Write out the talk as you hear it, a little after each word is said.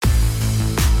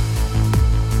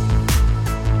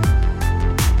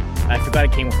too bad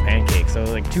it came with pancakes. So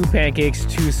like 2 pancakes,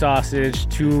 2 sausage,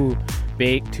 2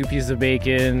 pieces of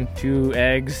bacon, 2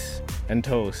 eggs, and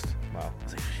toast. Wow. I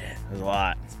was like, shit, that's a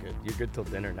lot. That's good. You're good till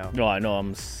dinner now. No, I know,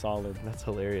 I'm solid. That's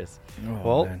hilarious. Oh,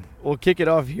 Well, man. we'll kick it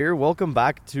off here. Welcome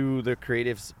back to the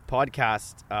Creatives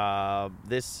podcast.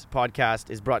 This podcast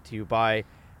is brought to you by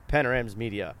Panorams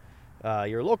Media,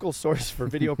 your local source for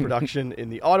video production in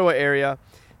the Ottawa area.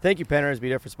 Thank you, Panorams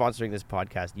Media, for sponsoring this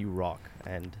podcast. You rock.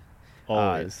 And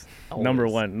Always. always.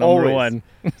 Number one.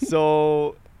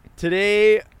 So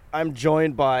today I'm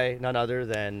joined by none other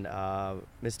than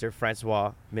Mr.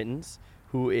 François Mittins,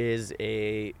 who is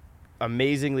a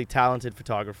amazingly talented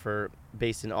photographer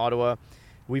based in Ottawa.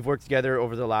 We've worked together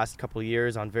over the last couple of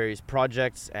years on various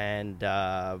projects, and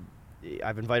I've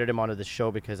invited him onto the show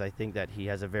because I think that he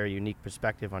has a very unique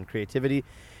perspective on creativity,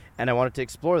 and I wanted to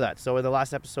explore that. So in the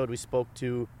last episode, we spoke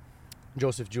to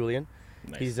Joseph Julian.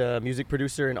 Nice. He's a music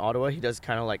producer in Ottawa. He does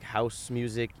kind of like house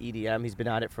music, EDM. He's been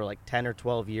at it for like 10 or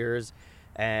 12 years,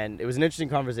 and it was an interesting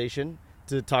conversation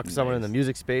to talk to someone in the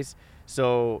music space.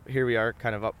 So here we are,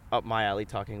 kind of up my alley,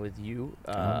 talking with you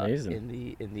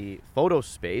in the photo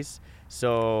space.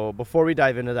 So before we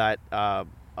dive into that, I'll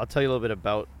tell you a little bit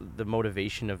about the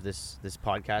motivation of this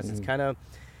podcast. It's kind of,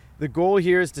 the goal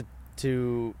here is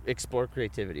to explore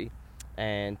creativity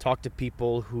and talk to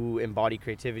people who embody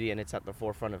creativity, and it's at the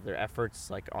forefront of their efforts,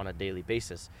 like on a daily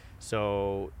basis.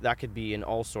 So that could be in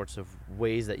all sorts of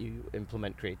ways that you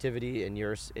implement creativity in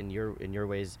your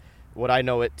ways. What I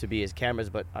know it to be is cameras,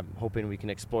 but I'm hoping we can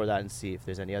explore that and see if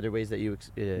there's any other ways that you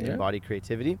embody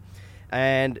creativity,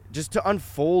 and just to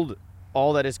unfold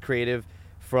all that is creative,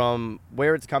 from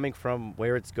where it's coming from,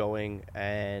 where it's going,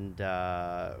 and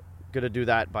gonna do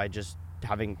that by just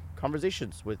having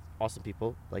conversations with awesome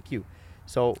people like you.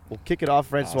 So we'll kick it off,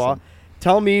 François. Awesome.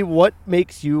 Tell me, what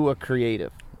makes you a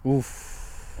creative?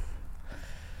 Oof.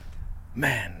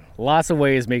 Man, lots of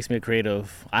ways makes me a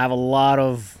creative. I have a lot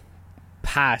of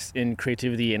past in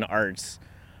creativity and arts.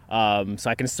 So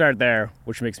I can start there,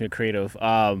 which makes me a creative.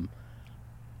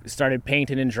 Started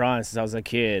painting and drawing since I was a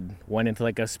kid. Went into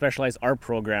like a specialized art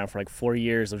program for like 4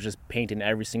 years of just painting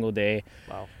every single day.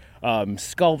 Wow.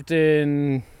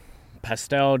 Sculpting,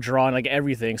 pastel drawing, like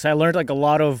everything. So I learned like a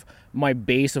lot of my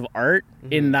base of art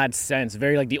in that sense.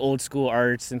 Very like the old school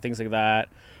arts and things like that,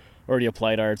 or the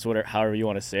applied arts, whatever, however you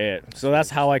want to say it. So that's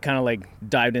how I kind of like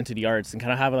dived into the arts and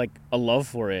kind of have like a love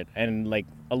for it, and like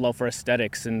a love for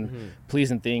aesthetics and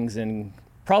pleasing things and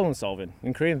problem solving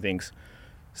and creating things.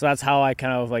 So that's how I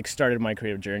kind of like started my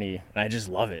creative journey, and I just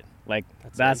love it. Like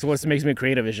that's what makes me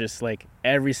creative, is just like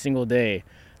every single day.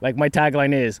 Like my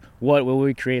tagline is, what will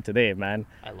we create today, man?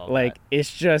 I love like that.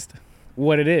 It's just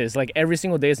what it is. Like every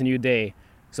single day is a new day.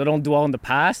 So don't dwell in the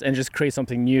past and just create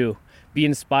something new. Be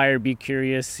inspired, be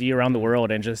curious, see around the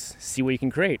world, and just see what you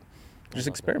can create. Just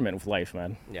experiment with life,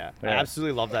 man. Yeah, I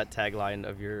absolutely love that tagline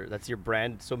of that's your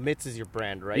brand. So Mitts is your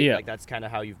brand, right? Yeah. Like that's kind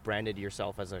of how you've branded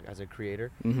yourself as a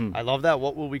creator. Mm-hmm. I love that.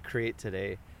 What will we create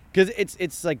today? Because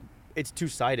it's like, it's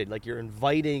two-sided. Like you're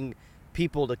inviting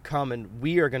people to come and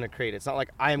we are going to create it. It's not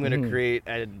like I am going to create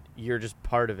and you're just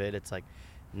part of it. It's like,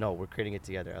 no, we're creating it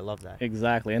together. I love that.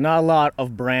 Exactly. And not a lot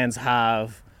of brands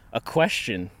have a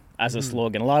question as a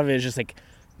slogan. A lot of it is just like,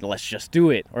 let's just do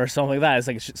it, or something like that. It's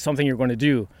like something you're going to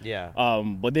do. Yeah.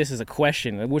 But this is a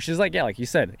question, which is like, yeah, like you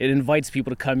said, it invites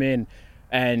people to come in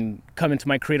and come into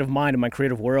my creative mind and my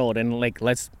creative world, and like,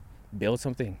 let's build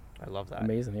something. I love that.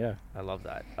 Amazing. Yeah. I love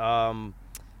that.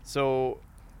 So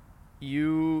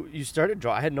you started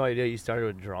drawing. I had no idea you started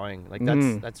with drawing. Like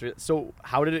that's so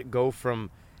how did it go from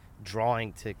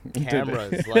drawing to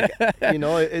cameras? Like, you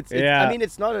know, it's Yeah. I mean,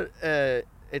 it's not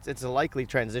it's a likely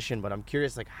transition, but I'm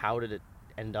curious, like, how did it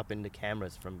end up into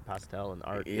cameras from pastel and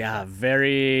art? Yeah,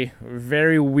 very,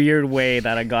 very weird way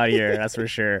that I got here. That's for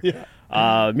sure.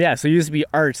 Yeah. So it used to be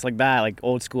arts like that, like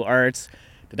old school arts.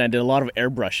 Then I did a lot of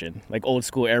airbrushing, like old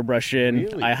school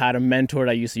airbrushing. Really? I had a mentor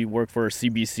that used to work for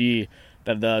CBC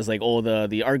that does like all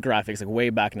the art graphics, like way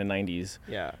back in the 90s.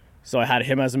 Yeah. So I had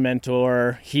him as a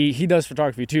mentor. He does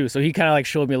photography too. So he kind of like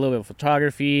showed me a little bit of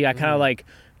photography. I kind of like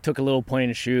took a little point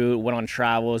and shoot, went on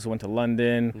travels, went to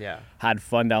London, had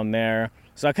fun down there.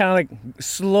 So I kind of like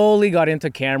slowly got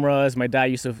into cameras. My dad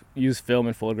used to use film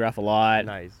and photograph a lot.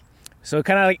 Nice. So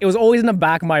kind of like, it was always in the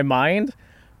back of my mind,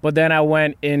 but then I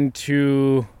went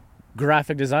into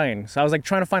graphic design. So I was like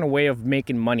trying to find a way of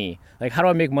making money. Like, how do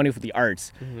I make money with the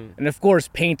arts? And of course,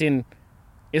 painting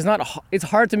is it's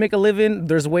hard to make a living.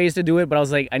 There's ways to do it, but I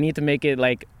was like, I need to make it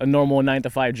like a normal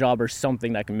 9-to-5 job or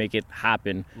something that can make it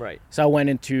happen. Right. So I went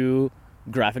into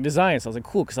graphic design. So I was like,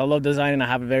 cool, because I love design and I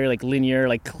have a very like linear,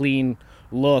 like clean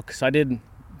look. So I did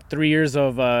 3 years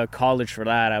of college for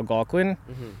that at Algonquin.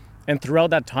 And throughout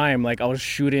that time, like I was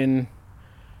shooting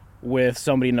with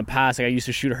somebody in the past. Like I used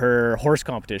to shoot her horse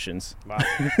competitions. Wow.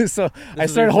 So I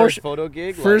This started was your horse first photo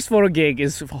gig. first photo gig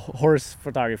is horse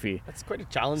photography. That's quite a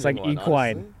challenging It's like one,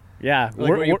 equine. honestly. Yeah. Like,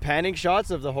 were you panning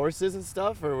shots of the horses and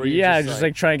stuff, or were you yeah, just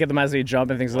like trying to get them as they jump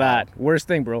and things Wow. like that. Worst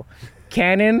thing, bro.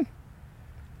 Canon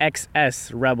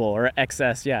XS Rebel or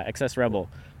XS, yeah, XS Rebel.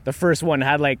 The first one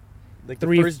had like the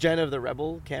 3 first gen of the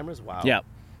Rebel cameras? Wow. Yeah.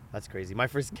 That's crazy. My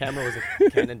first camera was a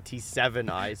Canon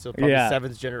T7i, so probably Yeah.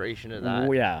 7th generation of that.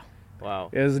 Yeah. Wow.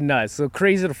 It was nuts. So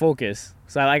crazy to focus.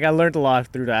 So I learned a lot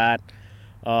through that.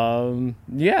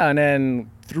 Yeah, and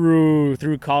then through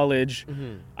college,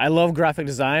 I love graphic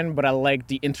design, but I like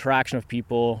the interaction of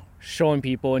people, showing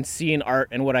people and seeing art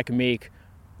and what I can make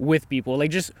with people.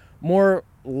 Like just more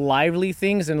lively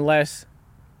things and less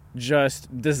just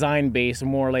design based,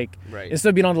 more like Right. instead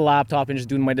of being on the laptop and just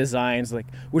doing my designs, like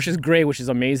which is great, which is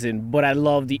amazing, but I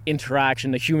love the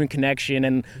interaction, the human connection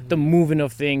and the movement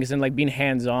of things and like being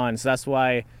hands on. So that's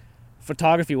why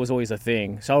photography was always a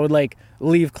thing. So I would like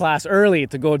leave class early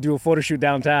to go do a photo shoot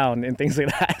downtown and things like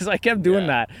that. So I kept doing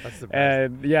Yeah, that. that's the best.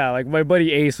 And yeah, like my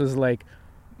buddy Ace was like,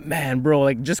 man, bro,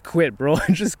 like just quit, bro.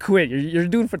 Just quit. You're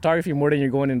doing photography more than you're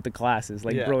going into classes.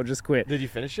 Like, Yeah. bro, just quit. Did you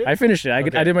finish it? I finished it.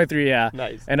 Okay. I did my 3, yeah.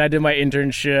 Nice. And I did my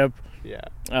internship. Yeah.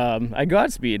 I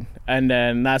Godspeed, and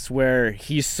then that's where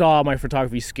he saw my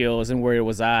photography skills and where it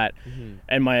was at,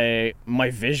 and my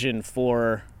vision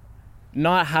for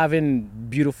not having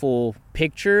beautiful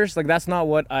pictures. Like that's not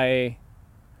what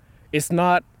it's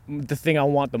not the thing I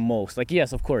want the most. Like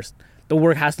yes, of course, the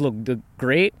work has to look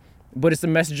great, but it's the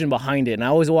messaging behind it. And I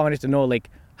always wanted to know like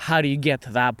how do you get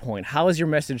to that point? How is your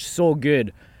message so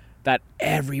good that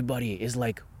everybody is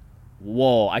like,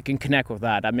 whoa, I can connect with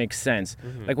that. That makes sense.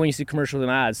 Like when you see commercials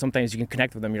and ads, sometimes you can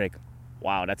connect with them. You're like,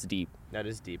 wow, that's deep. That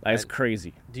is deep. That's And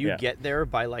crazy. do you Yeah. get there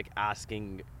by like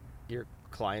asking your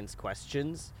clients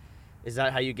questions? Is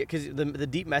that how you get? Because the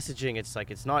deep messaging, it's like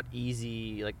it's not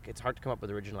easy. Like it's hard to come up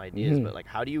with original ideas. But like,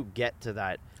 how do you get to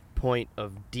that point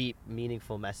of deep,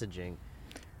 meaningful messaging,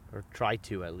 or try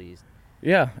to at least?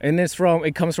 Yeah, and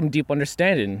it comes from deep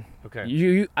understanding.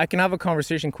 Okay. I can have a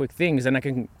conversation, quick things, and I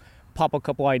can pop a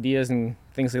couple ideas and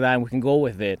things like that, and we can go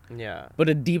with it. Yeah. But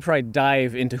a deeper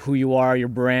dive into who you are, your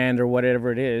brand, or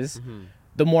whatever it is,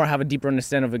 the more I have a deeper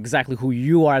understanding of exactly who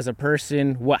you are as a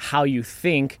person, how you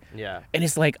think. Yeah. And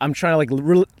it's like I'm trying to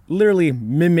like literally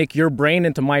mimic your brain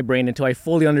into my brain until I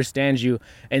fully understand you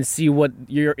and see what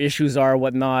your issues are,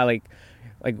 what not, like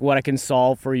what I can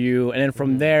solve for you. And then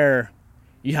from there,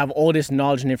 you have all this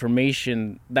knowledge and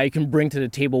information that you can bring to the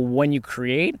table when you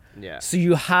create. Yeah. So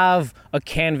you have a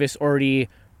canvas already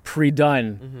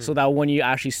pre-done so that when you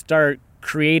actually start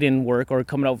creating work or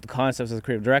coming up with the concepts as a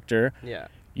creative director, Yeah.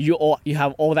 you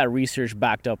have all that research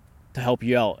backed up to help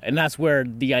you out. And that's where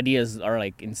the ideas are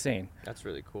like insane. That's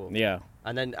really cool. Yeah.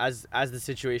 And then as the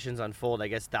situations unfold, I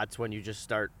guess that's when you just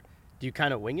start. Do you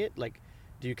kind of wing it? Like,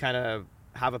 do you kind of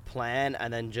have a plan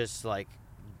and then just like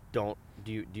do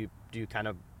you kind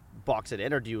of box it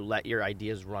in, or do you let your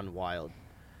ideas run wild?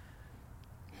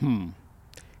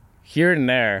 Here and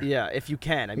there. Yeah, if you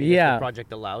can. I mean, Yeah. if the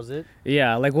project allows it.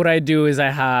 Yeah, like what I do is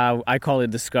I call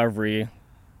it discovery.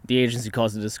 The agency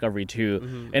calls it discovery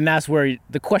too. And that's where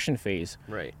the question phase,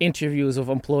 Right. interviews of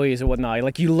employees or whatnot.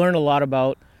 Like you learn a lot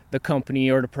about the company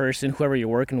or the person, whoever you're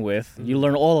working with. You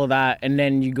learn all of that, and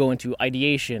then you go into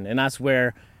ideation, and that's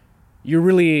where you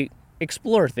really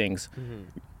explore things.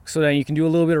 So then you can do a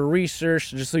little bit of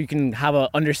research just so you can have an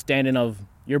understanding of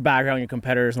your background, your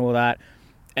competitors, and all that.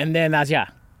 And then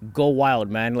go wild,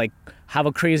 man. Like have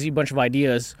a crazy bunch of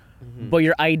ideas, but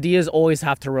your ideas always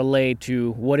have to relate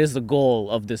to what is the goal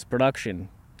of this production,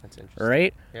 That's interesting.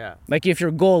 right? Yeah. Like if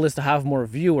your goal is to have more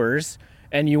viewers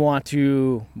and you want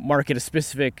to market a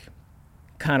specific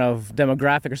kind of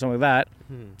demographic or something like that,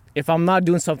 if I'm not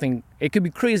doing something, it could be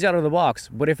crazy out of the box,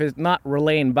 but if it's not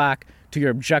relaying back to your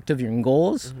objective, your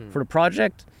goals for the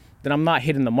project, then I'm not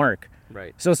hitting the mark.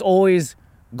 Right. So it's always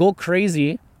go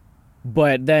crazy,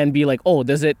 but then be like, oh,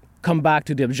 does it come back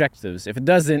to the objectives? If it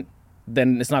doesn't,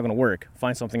 then it's not going to work.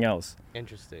 Find something else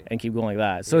Interesting. and keep going like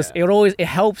that. So Yeah. it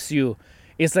helps you.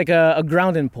 It's like a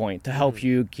grounding point to help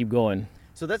you keep going.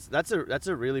 So that's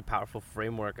a really powerful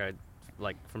framework. I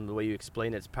like from the way you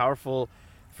explain it. It's powerful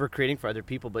for creating for other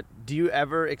people. But do you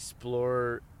ever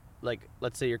explore, like,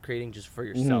 let's say you're creating just for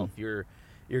yourself.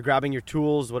 You're grabbing your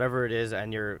tools, whatever it is,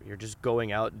 and you're just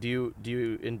going out. Do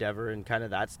you endeavor in kind of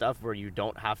that stuff where you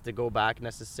don't have to go back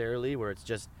necessarily, where it's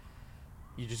just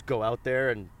you just go out there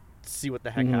and see what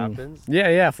the heck happens?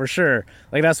 Yeah, for sure.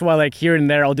 Like that's why like here and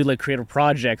there I'll do like creative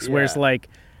projects where it's Yeah. like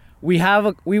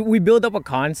we build up a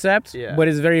concept, Yeah. but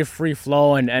it's very free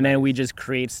flow, and then we just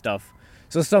create stuff.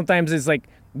 So sometimes it's like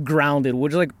grounded,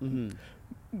 which like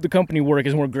the company work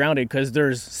is more grounded because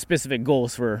there's specific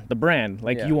goals for the brand.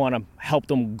 Like you want to help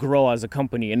them grow as a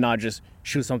company and not just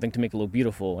shoot something to make it look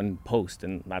beautiful and post,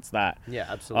 and that's that. Yeah,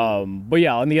 absolutely. But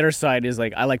yeah, on the other side is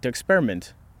like I like to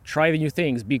experiment, try the new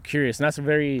things, be curious, and that's a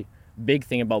very big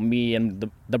thing about me and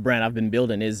the brand I've been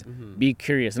building is be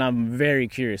curious, and I'm very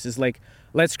curious. It's like,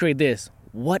 let's create this.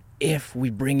 What if we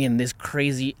bring in this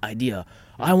crazy idea?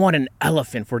 I want an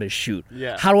elephant for this shoot.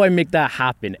 Yeah. How do I make that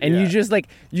happen? And you just like,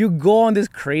 you go on this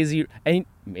crazy, and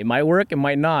it might work, it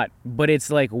might not, but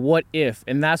it's like, what if?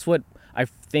 And that's what I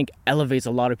think elevates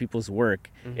a lot of people's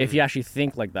work, if you actually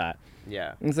think like that.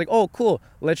 Yeah. And it's like, oh, cool,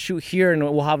 let's shoot here, and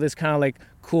we'll have this kind of like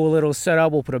cool little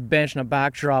setup. We'll put a bench and a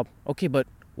backdrop. Okay, but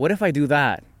what if I do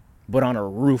that, but on a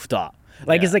rooftop?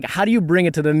 Like, it's like, how do you bring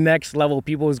it to the next level?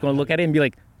 People is going to look at it and be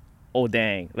like, oh,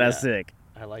 dang, that's sick.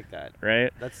 I like that.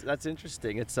 Right? That's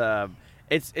interesting. It's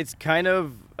kind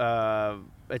of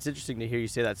it's interesting to hear you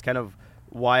say that. It's kind of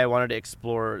why I wanted to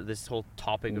explore this whole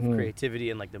topic of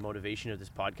creativity, and like the motivation of this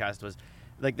podcast was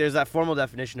like there's that formal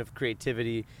definition of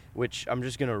creativity, which I'm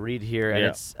just gonna read here, and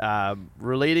it's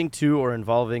relating to or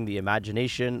involving the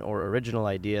imagination or original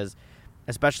ideas,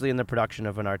 especially in the production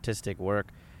of an artistic work.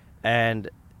 And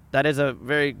that is a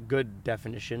very good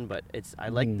definition, but I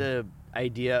like the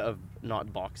idea of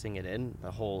not boxing it in.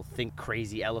 The whole think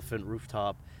crazy elephant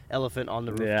on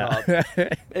the rooftop.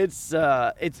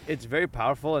 It's very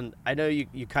powerful, and I know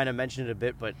you kind of mentioned it a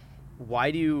bit, but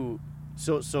why do you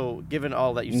so given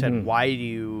all that you said, why do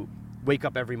you wake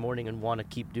up every morning and want to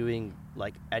keep doing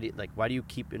like why do you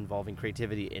keep involving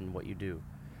creativity in what you do?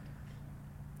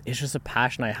 It's just a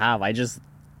passion I have. I just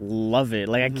love it.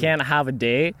 Like I can't have a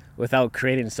day without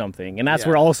creating something, and that's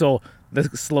where also the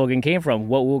slogan came from.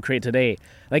 What we'll create today.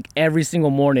 Like every single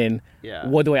morning,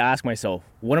 what do I ask myself?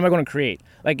 What am I going to create?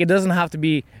 Like it doesn't have to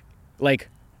be like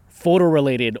photo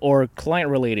related or client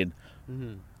related.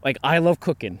 Like I love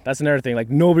cooking. That's another thing. Like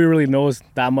nobody really knows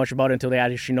that much about it until they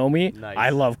actually know me. Nice. I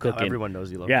love cooking. Now everyone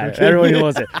knows you love cooking. cooking. Yeah, everyone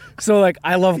knows it. So like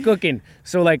I love cooking.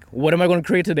 So like what am I going to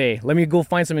create today? Let me go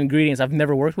find some ingredients I've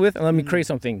never worked with, and let me create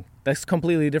something that's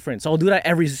completely different. So I'll do that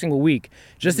every single week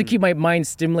just to keep my mind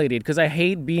stimulated, because I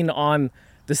hate being on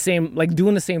the same, like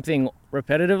doing the same thing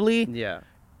repetitively. Yeah.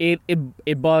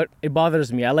 It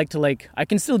bothers me. I like to like, I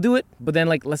can still do it, but then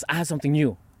like let's add something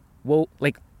new. Well,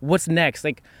 like what's next?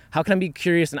 Like how can I be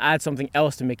curious and add something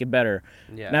else to make it better?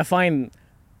 Yeah. And I find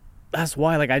that's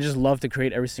why like I just love to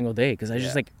create every single day, because I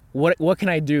just like what can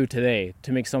I do today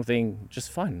to make something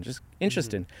just fun, just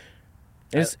interesting.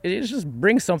 It just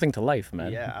brings something to life,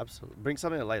 man. Yeah, absolutely. Bring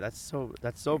something to life. That's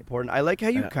so important. I like how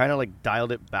you kind of like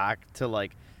dialed it back to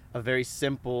like a very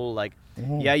simple like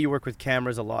you work with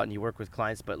cameras a lot and you work with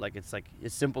clients, but like it's like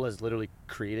as simple as literally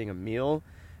creating a meal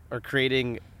or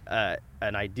creating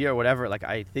an idea or whatever. Like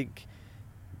I think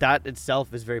that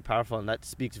itself is very powerful, and that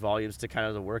speaks volumes to kind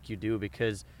of the work you do,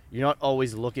 because you're not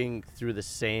always looking through the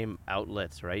same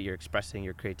outlets, right? You're expressing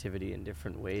your creativity in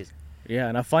different ways. Yeah,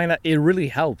 and I find that it really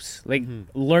helps. Like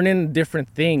learning different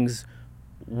things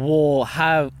will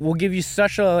give you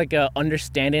such a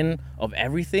understanding of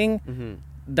everything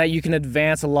that you can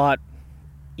advance a lot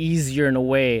easier in a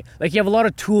way. Like you have a lot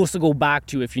of tools to go back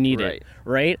to if you need it,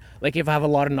 right? Like if I have a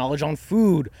lot of knowledge on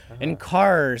food and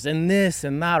cars and this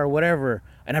and that or whatever,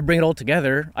 and I bring it all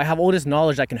together, I have all this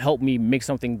knowledge that can help me make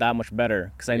something that much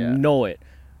better, because I know it.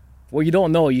 What you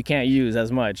don't know, you can't use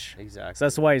as much. Exactly. So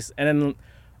that's why. And then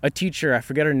a teacher, I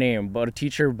forget her name, but a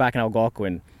teacher back in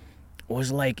Algonquin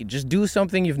was like, just do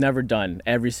something you've never done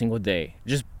every single day.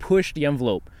 Just push the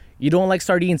envelope. You don't like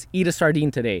sardines, eat a sardine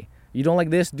today. You don't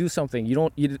like this, do something. You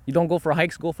don't go for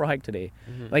hikes, go for a hike today.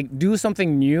 Like do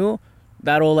something new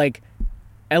that'll like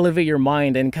elevate your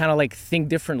mind and kind of like think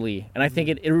differently. And I think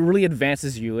it really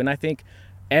advances you. And I think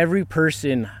every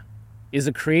person is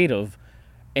a creative,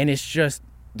 and it's just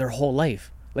their whole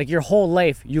life. Like your whole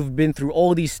life, you've been through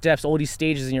all these steps, all these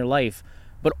stages in your life,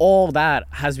 but all that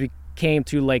has became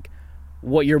to like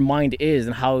what your mind is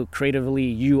and how creatively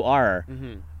you are.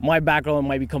 My background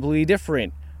might be completely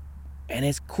different, and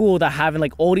it's cool that having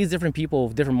like all these different people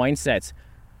with different mindsets,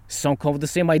 some come with the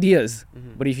same ideas,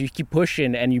 but if you keep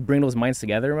pushing and you bring those minds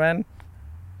together, man,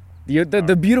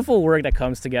 the beautiful work that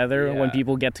comes together when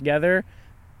people get together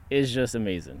is just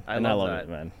amazing. I love it,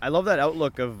 man. I love that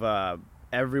outlook of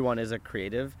everyone is a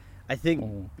creative. I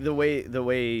think the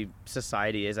way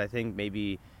society is, I think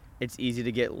maybe it's easy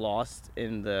to get lost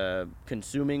in the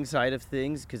consuming side of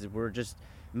things, because we're just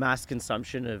mass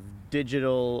consumption of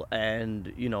digital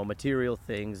and material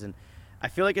things, and I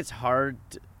feel like it's hard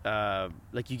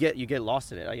like you get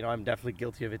lost in it. You know, I'm definitely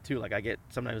guilty of it too. Like I get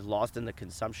sometimes lost in the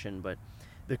consumption, but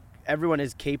everyone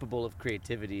is capable of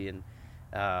creativity, and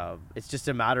it's just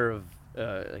a matter of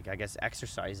like I guess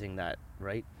exercising that,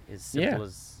 right? As simple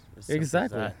as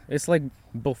exactly. As that. It's like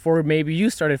before maybe you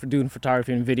started doing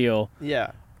photography and video.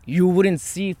 Yeah. You wouldn't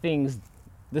see things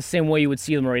the same way you would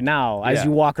see them right now. As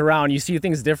you walk around, you see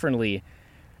things differently.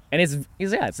 And it's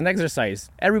an exercise.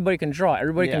 Everybody can draw.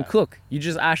 Everybody can cook. You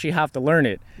just actually have to learn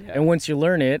it. Yeah. And once you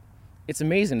learn it, it's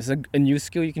amazing. It's a new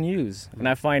skill you can use. And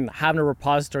I find having a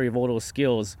repository of all those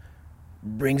skills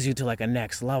brings you to like a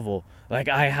next level. Like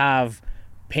I have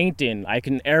painting, I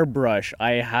can airbrush,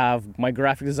 I have my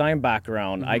graphic design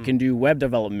background, I can do web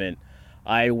development.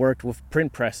 I worked with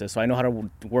print presses, so I know how to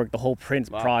work the whole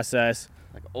print process.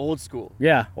 Like old school.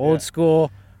 Yeah, old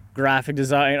school graphic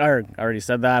design. I already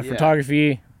said that.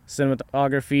 Photography,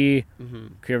 cinematography,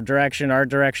 creative direction, art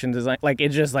direction, design. Like it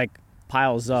just like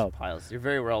piles up. You're a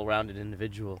very well-rounded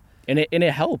individual. And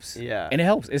it helps. Yeah. And it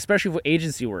helps, especially with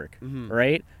agency work,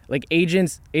 right? Like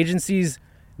agencies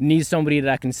need somebody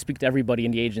that can speak to everybody in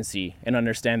the agency and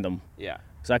understand them. Yeah.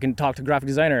 So I can talk to graphic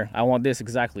designer. I want this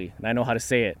exactly, and I know how to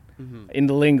say it in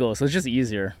the lingo. So it's just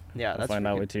easier. Yeah, I find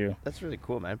that way too. That's really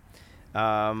cool, man.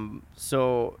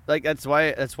 So like that's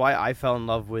why I fell in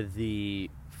love with the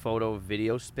photo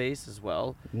video space as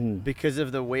well, because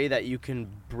of the way that you can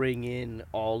bring in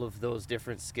all of those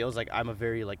different skills. Like I'm a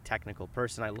very like technical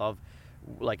person. I love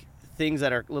like things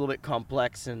that are a little bit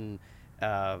complex, and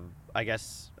I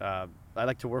guess I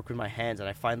like to work with my hands, and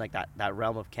I find like that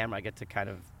realm of camera I get to kind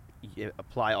of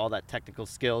apply all that technical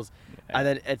skills, and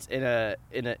then it's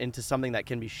into something that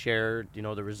can be shared. You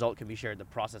know, the result can be shared, the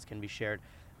process can be shared,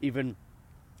 even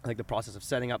like the process of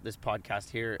setting up this podcast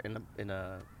here in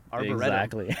a arboretum.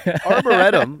 Exactly.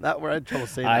 Arboretum. That word I had trouble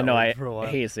saying. I know. I for a while.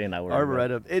 hate saying that word.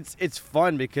 Arboretum. It's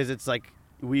fun because it's like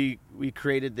we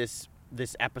created this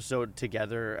episode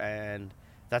together, and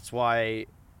that's why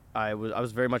I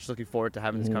was very much looking forward to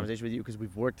having this conversation with you, because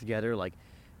we've worked together like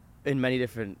in many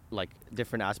different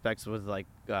aspects with like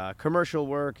commercial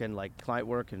work and like client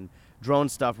work and drone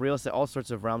stuff, real estate, all sorts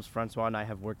of realms. François and I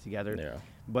have worked together. Yeah.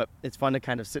 But it's fun to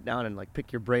kind of sit down and like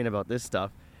pick your brain about this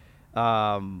stuff.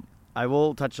 I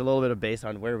will touch a little bit of base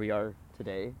on where we are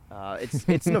today.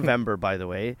 It's November, by the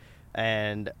way,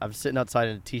 and I'm sitting outside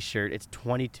in a t-shirt. It's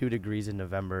 22 degrees in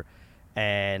November,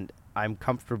 and I'm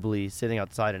comfortably sitting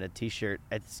outside in a t-shirt.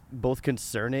 It's both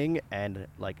concerning and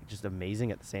like just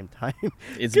amazing at the same time.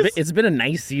 It's been a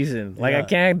nice season. Like I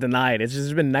can't deny it. It's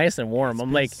just been nice and warm.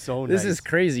 I'm like, so this is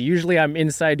crazy. Usually I'm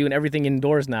inside doing everything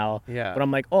indoors now. Yeah. But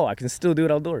I'm like, oh, I can still do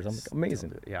it outdoors. I'm like,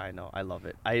 amazing. Yeah, I know. I love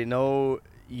it. I know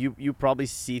you probably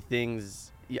see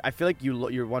things. I feel like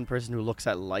you're one person who looks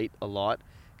at light a lot,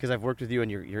 because I've worked with you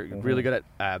and you're really good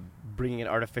at bringing in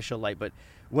artificial light. But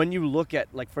when you look at,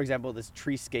 like, for example, this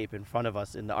treescape in front of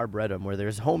us in the Arboretum, where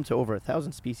there's home to over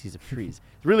 1,000 species of trees.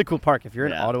 It's a really cool park. If you're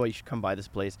in Ottawa, you should come by this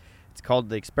place. It's called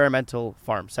the Experimental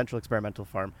Farm, Central Experimental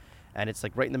Farm. And it's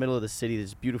like right in the middle of the city.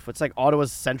 It's beautiful. It's like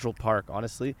Ottawa's Central Park,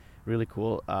 honestly. Really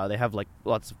cool. They have like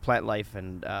lots of plant life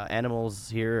and animals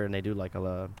here, and they do like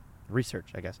a research,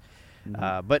 I guess.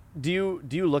 But do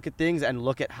you look at things and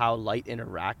look at how light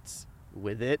interacts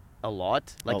with it a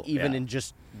lot? Like in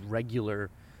just regular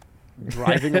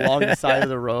driving along the side of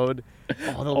the road,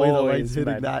 all the way the light's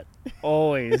hitting that.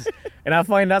 Always. And I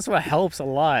find that's what helps a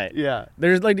lot. Yeah.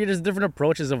 There's different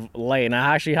approaches of light, and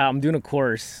I'm doing a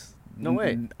course. No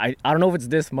way. I don't know if it's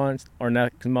this month or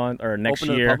next month or next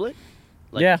year. Open to the public?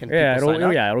 Like,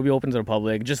 it'll be open to the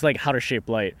public, just like how to shape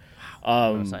light.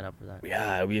 I'm gonna sign up for that.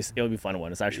 Yeah, it'll be a fun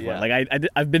one. It's actually fun. Like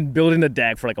I've been building the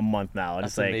deck for like a month now, and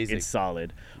it's like amazing. It's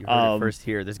solid. You heard it first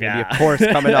here. There's gonna be a course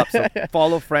coming up, so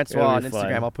follow François on Instagram.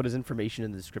 Fun. I'll put his information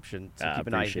in the description. So keep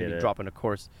an eye. He's gonna be it. dropping a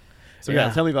course. So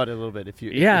tell me about it a little bit if you.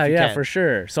 Yeah, if you can. for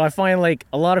sure. So I find like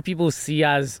a lot of people see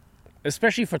as,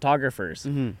 especially photographers,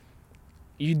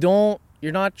 you're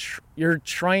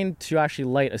trying to actually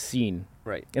light a scene,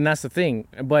 right? And that's the thing.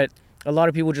 But a lot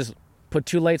of people just put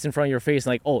two lights in front of your face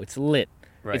and like, oh, it's lit.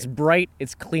 Right. It's bright,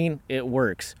 it's clean, it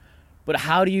works. But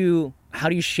how do you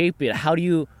shape it? How do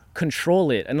you control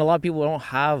it? And a lot of people don't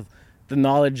have the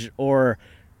knowledge or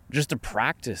just the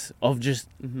practice of just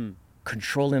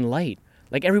controlling light.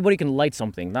 Like everybody can light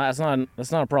something. That's not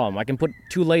a problem. I can put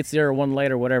two lights there or one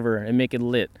light or whatever and make it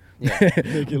lit. Yeah,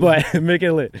 make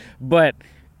it lit. But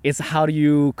it's how do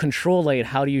you control light?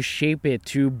 How do you shape it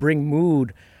to bring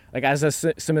mood? Like as a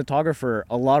cinematographer,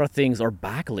 a lot of things are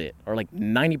backlit, or like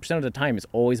 90% of the time it's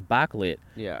always backlit.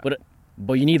 Yeah.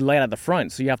 But you need light at the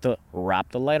front, so you have to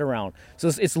wrap the light around. So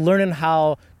it's learning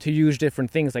how to use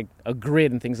different things like a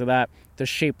grid and things like that to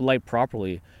shape light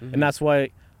properly. And that's why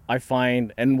I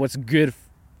find, and what's good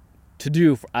to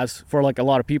do for like a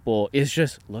lot of people, is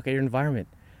just look at your environment.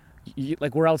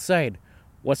 Like we're outside.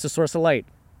 What's the source of light?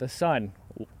 The sun.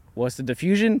 What's the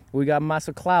diffusion? We got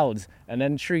massive clouds and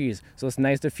then trees. So it's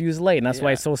nice diffused light, and that's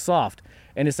why it's so soft.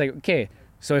 And it's like, okay,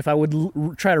 so if I would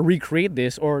try to recreate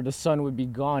this, or the sun would be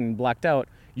gone and blacked out,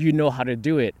 you know how to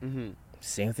do it.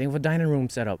 Same thing with a dining room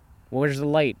setup. Where's the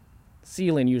light?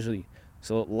 Ceiling usually.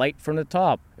 So light from the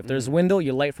top. If there's a window,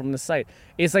 you light from the side.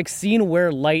 It's like seeing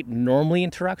where light normally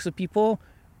interacts with people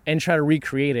and try to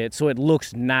recreate it so it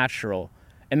looks natural.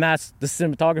 And that's the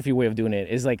cinematography way of doing it,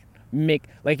 is like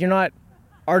you're not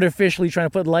artificially trying to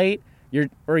put light,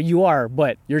 you are,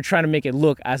 but you're trying to make it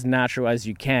look as natural as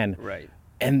you can. Right.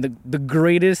 And the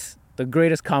greatest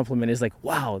compliment is like,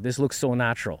 wow, this looks so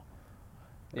natural.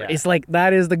 Yeah. It's like,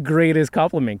 that is the greatest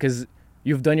compliment, because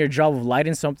you've done your job of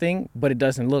lighting something, but it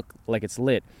doesn't look like it's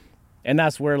lit. And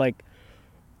that's where, like,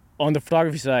 on the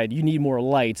photography side, you need more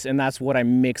lights, and that's what I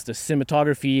mix the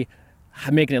cinematography,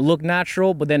 making it look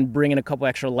natural, but then bringing a couple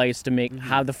extra lights to make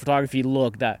have the photography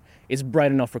look that it's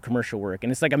bright enough for commercial work.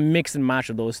 And it's like a mix and match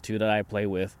of those two that I play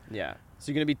with. Yeah.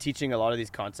 So you're going to be teaching a lot of these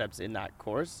concepts in that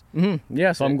course?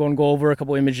 Yeah, so I'm going to go over a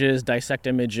couple images, dissect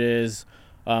images,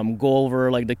 go over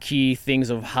like the key things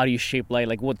of how do you shape light,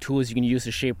 like what tools you can use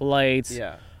to shape lights.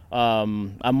 Yeah.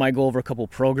 I might go over a couple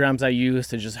programs I use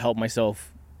to just help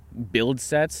myself build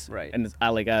sets. Right. And I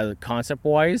like concept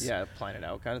wise. Yeah, plan it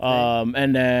out kind of thing.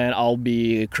 And then I'll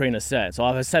be creating a set. So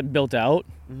I'll have a set built out,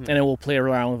 and then we'll play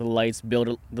around with the lights,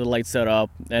 build the light setup,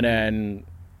 and then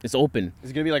it's open.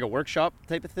 Is it going to be like a workshop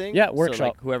type of thing? Yeah, workshop. So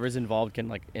like whoever's involved can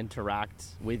like interact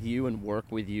with you and work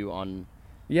with you on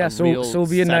so it'll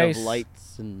be a set nice of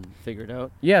lights and figure it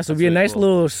out. Yeah, so it'll be a really nice cool.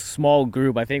 little small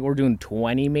group. I think we're doing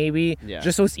 20 maybe. Yeah.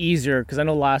 Just so it's easier, because I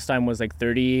know last time was like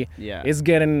 30. Yeah. It's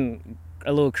getting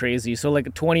a little crazy. So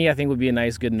like 20 I think would be a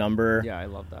nice good number. Yeah, I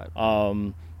love that.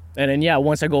 And then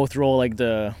once I go through like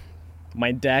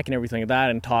my deck and everything like that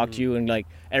and talk to you, and like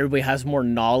everybody has more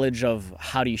knowledge of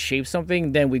how do you shape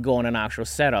something, then we go on an actual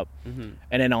setup. And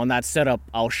then on that setup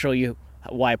I'll show you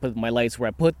why I put my lights where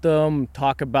I put them,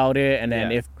 talk about it, and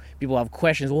then if people have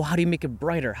questions, well, how do you make it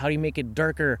brighter? How do you make it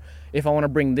darker? If I want to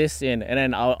bring this in, and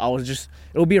then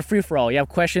it'll be a free for all. You have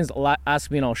questions,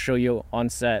 ask me, and I'll show you on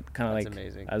set, kind of like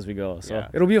amazing. as we go. So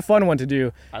it'll be a fun one to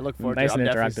do. I look forward nice to it. and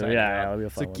I'm interactive. Yeah, it'll be a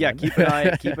fun one.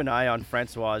 Yeah, keep an eye on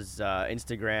François'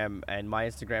 Instagram and my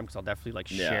Instagram, because I'll definitely like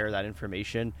share that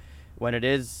information when it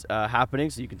is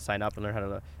happening, so you can sign up and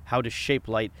learn how to shape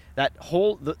light. That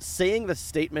whole saying the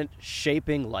statement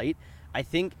shaping light, I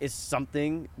think, is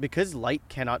something, because light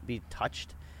cannot be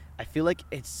touched. I feel like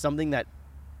it's something that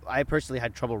I personally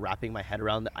had trouble wrapping my head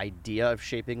around, the idea of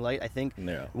shaping light. I think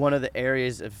one of the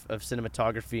areas of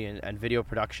cinematography and video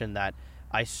production that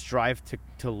I strive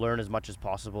to learn as much as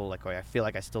possible, like I feel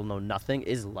like I still know nothing,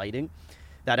 is lighting.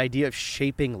 That idea of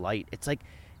shaping light, it's like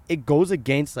it goes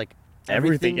against like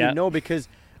everything you know, because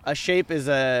a shape is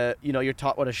you're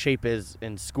taught what a shape is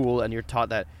in school, and you're taught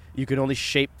that you can only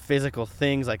shape physical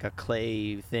things like a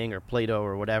clay thing or Play-Doh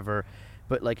or whatever,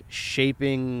 but like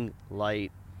shaping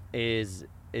light is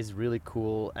really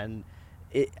cool. And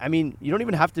you don't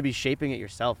even have to be shaping it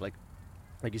yourself. Like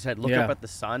you said, look up at the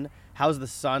sun. How's the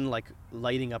sun like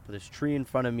lighting up this tree in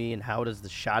front of me, and how does the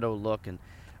shadow look? And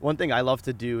one thing I love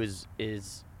to do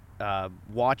is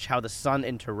watch how the sun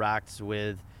interacts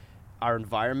with our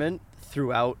environment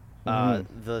throughout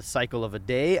the cycle of a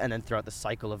day, and then throughout the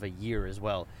cycle of a year as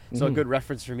well. So a good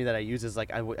reference for me that I use is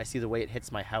like I see the way it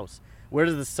hits my house. Where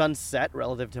does the sun set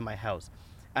relative to my house?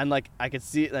 And like I could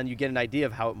see it, then you get an idea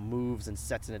of how it moves and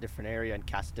sets in a different area and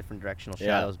casts different directional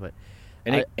shadows. But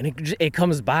it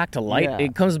comes back to light. Yeah.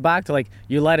 It comes back to like,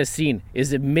 you light a scene.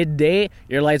 Is it midday?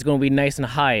 Your light's going to be nice and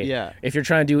high. Yeah. If you're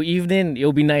trying to do evening,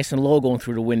 it'll be nice and low going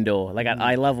through the window, like at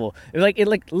eye level. Like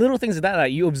little things like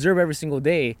that you observe every single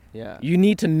day. Yeah. You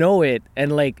need to know it,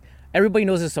 and like everybody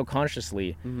knows it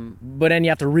subconsciously, but then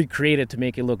you have to recreate it to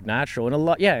make it look natural.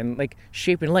 And and like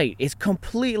shaping light, it's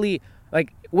completely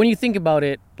like, when you think about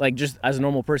it, like just as a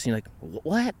normal person, you're like,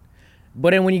 what?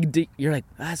 But then when you're like,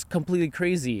 that's completely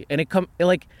crazy. And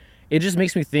it just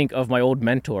makes me think of my old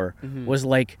mentor. Was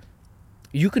like,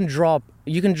 you can draw.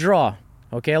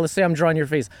 Okay, let's say I'm drawing your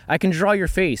face. I can draw your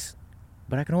face,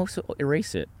 but I can also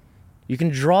erase it. You can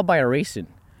draw by erasing.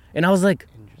 And I was like,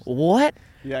 what?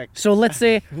 Yeah. So let's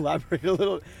say elaborate a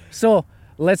little. So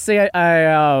let's say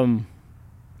I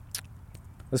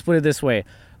let's put it this way.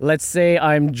 Let's say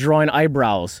I'm drawing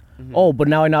eyebrows. Oh, but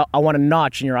now I want a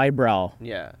notch in your eyebrow.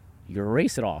 Yeah. You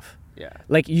erase it off. Yeah.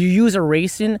 Like, you use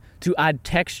erasing to add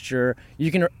texture.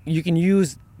 You can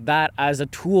use that as a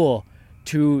tool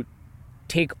to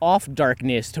take off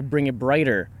darkness to bring it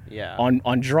brighter Yeah.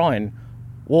 on drawing.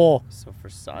 Well, So for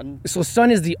sun. so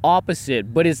sun is the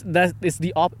opposite, but it's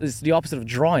the opposite of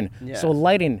drawing. Yeah. So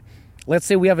lighting, let's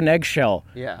say we have an eggshell.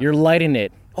 Yeah. You're lighting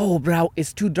it. Oh, bro,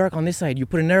 it's too dark on this side. You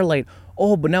put another light.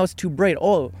 Oh, but now it's too bright.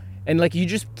 Oh, and like you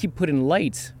just keep putting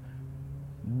lights.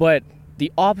 But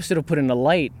the opposite of putting a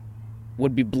light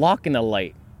would be blocking a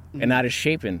light, and that is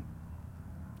shaping.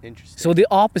 Interesting. So the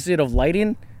opposite of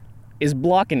lighting is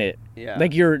blocking it. Yeah.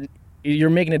 Like you're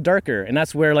making it darker, and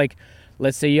that's where, like,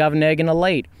 let's say you have an egg and a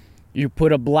light. You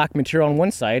put a black material on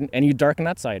one side and you darken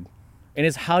that side. And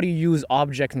it's how do you use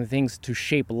objects and things to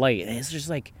shape light. And it's just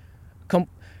like,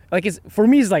 it's for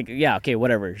me. It's like, yeah, okay,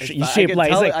 whatever. You shape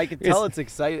light. I can tell it's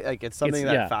exciting. Like it's something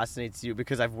that fascinates you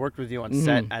because I've worked with you on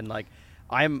set, and like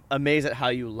I'm amazed at how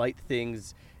you light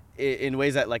things in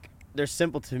ways that like they're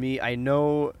simple to me. I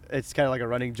know it's kind of like a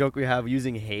running joke we have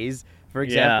using haze, for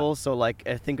example. Yeah. So like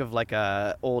think of like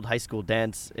a old high school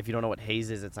dance. If you don't know what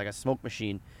haze is, it's like a smoke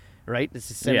machine, right? It's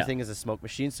the same thing as a smoke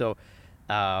machine. So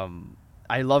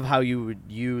I love how you would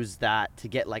use that to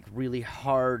get like really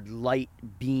hard light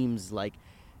beams, like,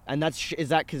 and is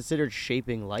that considered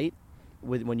shaping light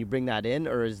when you bring that in,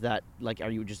 or is that like,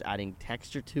 are you just adding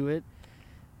texture to it?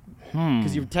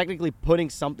 Because you're technically putting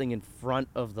something in front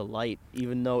of the light,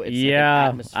 even though it's like an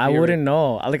atmosphere. I wouldn't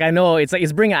know. Like I know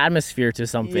it's bringing atmosphere to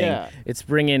something. Yeah. It's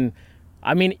bringing.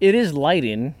 I mean, it is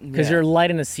lighting because you're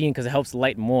lighting the scene because it helps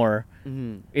light more.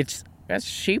 That's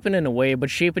shaping in a way, but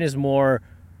shaping is more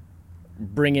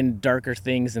bringing darker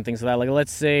things and things like that. Like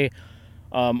let's say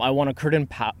I want a curtain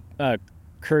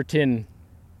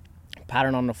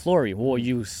pattern on the floor. Well,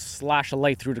 you slash a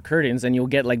light through the curtains, and you'll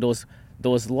get like those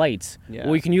lights. Yeah.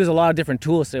 Well, you can use a lot of different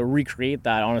tools to recreate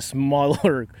that on a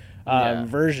smaller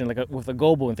version, like with a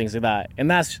gobo and things like that. And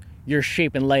that's you're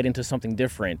shaping light into something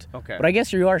different. Okay. But I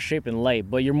guess you are shaping light,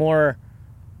 but you're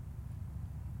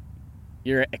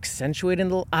accentuating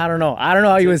the. I don't know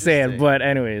how you would say it, but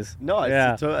anyways. No,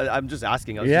 I'm just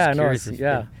asking. I was just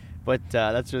curious. But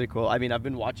that's really cool. I mean, I've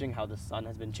been watching how the sun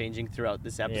has been changing throughout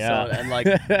this episode and like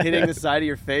hitting the side of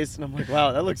your face, and I'm like,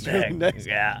 wow, that looks really nice.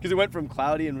 Yeah. Because it went from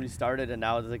cloudy and restarted, and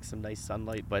now it's like some nice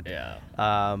sunlight. But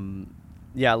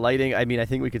lighting. I mean, I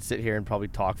think we could sit here and probably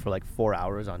talk for like 4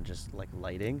 hours on just like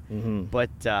lighting.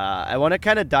 But I want to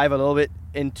kind of dive a little bit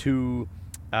into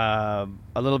a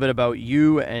little bit about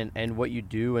you and what you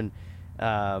do. And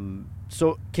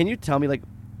so, can you tell me like,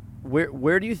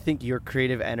 where do you think your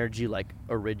creative energy like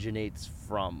originates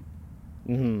from?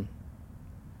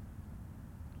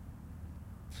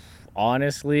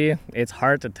 Honestly, it's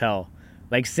hard to tell.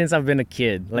 Like since I've been a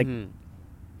kid, like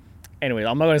anyway,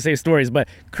 I'm not gonna say stories, but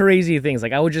crazy things.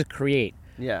 Like I would just create.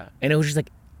 Yeah. And it was just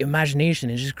like imagination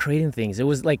and just creating things. It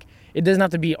was like it doesn't have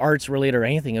to be arts related or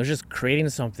anything. It was just creating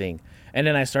something. And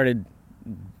then I started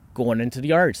going into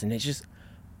the arts, and it's just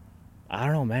I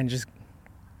don't know, man,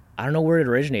 I don't know where it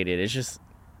originated. It's just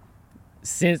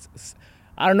since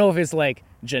I don't know if it's like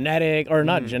genetic or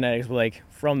not genetics, but like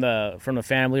from the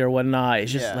family or whatnot.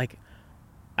 It's just like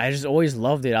I just always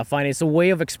loved it. I find it's a way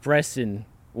of expressing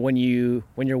when your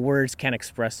words can't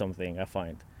express something. I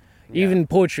find even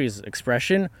poetry is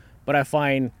expression, but I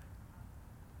find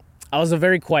I was a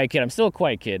very quiet kid. I'm still a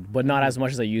quiet kid, but not as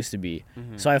much as I used to be.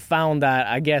 So I found that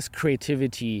I guess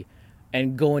creativity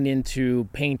and going into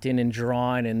painting and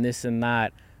drawing and this and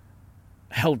that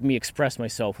helped me express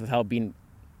myself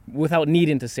without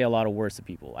needing to say a lot of words to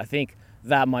people. I think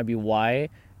that might be why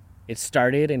it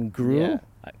started and grew. Yeah.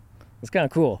 It's kind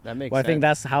of cool. That makes sense. I think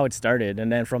that's how it started,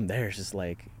 and then from there it's just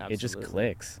like it just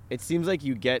clicks. It seems like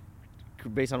you get,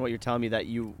 based on what you're telling me, that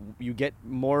you get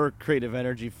more creative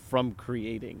energy from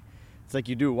creating. It's like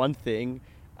you do one thing,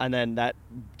 and then that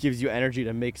gives you energy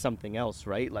to make something else,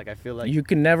 right? Like I feel like you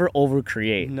can never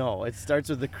overcreate. No, it starts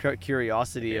with the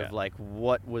curiosity of like,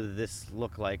 what would this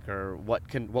look like, or what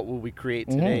will we create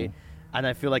today? And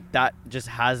I feel like that just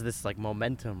has this like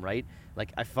momentum, right?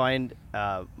 Like I find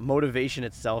motivation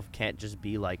itself can't just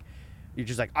be like you're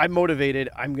just like I'm motivated,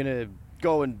 I'm gonna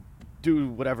go and do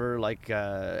whatever like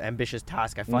ambitious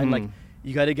task. I find like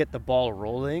you got to get the ball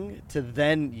rolling to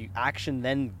then action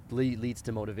then leads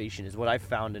to motivation is what I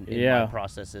found in my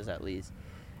processes at least.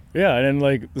 Yeah, and then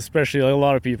like especially like a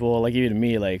lot of people like even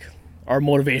me like our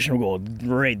motivation will go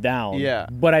right down. Yeah.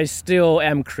 But I still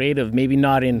am creative, maybe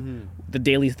not in the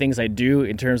daily things I do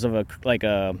in terms of a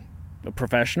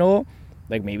professional.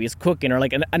 Like maybe it's cooking or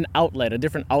like an outlet, a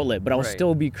different outlet, but I'll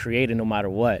still be creative no matter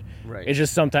what. Right. It's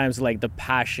just sometimes like the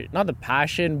passion, not the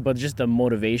passion, but just the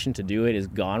motivation to do it is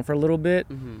gone for a little bit.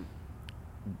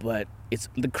 But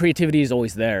the creativity is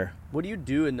always there. What do you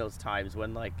do in those times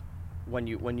when like when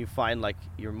you find like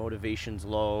your motivation's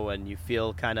low and you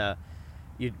feel kind of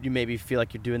you maybe feel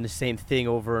like you're doing the same thing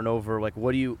over and over, like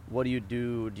what do you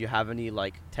do? Do you have any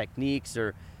like techniques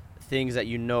or things that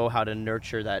you know how to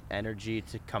nurture that energy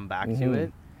to come back to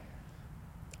it?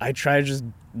 I try to just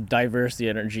diverse the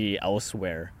energy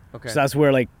elsewhere. Okay. So that's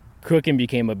where like cooking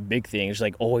became a big thing. It's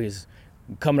like always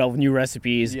coming up with new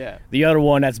recipes. Yeah. The other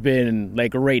one that's been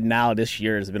like right now this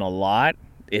year has been a lot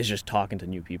is just talking to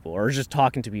new people or just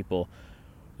talking to people.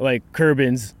 Like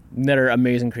Kerbin's, another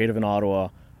amazing creative in Ottawa.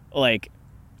 Like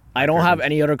I don't have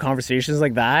any other conversations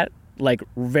like that, like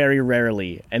very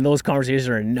rarely. And those conversations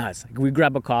are nuts. Like we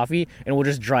grab a coffee and we'll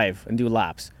just drive and do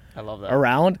laps. I love that.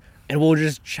 Around and we'll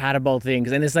just chat about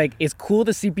things. And it's like, it's cool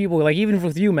to see people, like even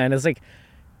with you, man, it's like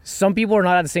some people are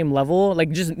not at the same level,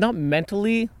 like just not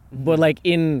mentally, but like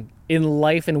in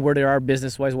life and where they are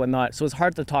business wise, whatnot. So it's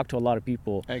hard to talk to a lot of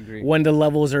people. I agree. When the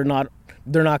levels are not,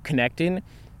 they're not connecting.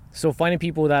 So finding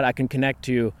people that I can connect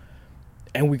to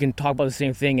and we can talk about the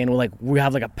same thing and we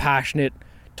have like a passionate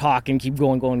talk and keep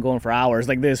going for hours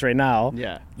like this right now.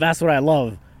 Yeah. That's what I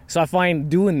love. So I find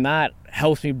doing that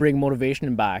helps me bring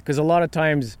motivation back. Because a lot of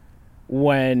times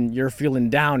when you're feeling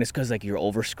down, it's because like you're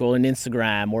over scrolling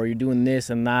Instagram or you're doing this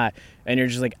and that and you're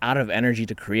just like out of energy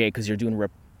to create because you're doing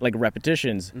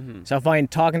repetitions. So I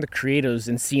find talking to creatives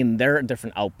and seeing their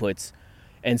different outputs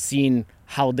and seeing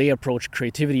how they approach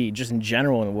creativity just in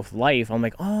general and with life, I'm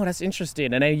like, oh, that's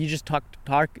interesting. And then you just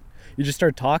you just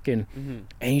start talking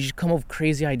and you just come up with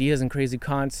crazy ideas and crazy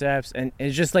concepts. And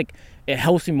it's just like, it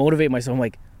helps me motivate myself. I'm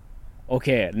like,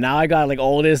 okay, now I got like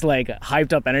all this like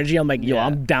hyped up energy. I'm like, yo,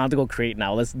 I'm down to go create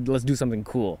now. Let's do something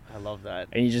cool. I love that.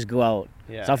 And you just go out.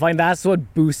 Yeah. So I find that's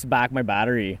what boosts back my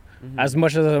battery. As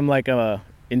much as I'm like a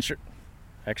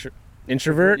introvert,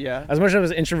 as much as I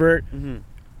was an introvert,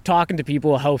 talking to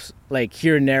people helps, like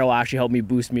here and there will actually help me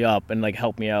boost me up and like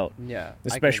help me out. Yeah.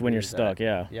 Especially when you're stuck.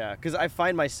 Yeah. Yeah. Because I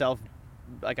find myself,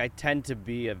 like I tend to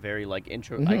be a very like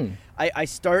I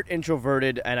start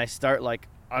introverted and I start like,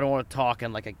 I don't want to talk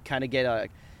and like I kind of get a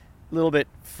little bit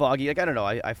foggy. Like, I don't know.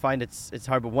 I find it's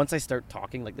hard. But once I start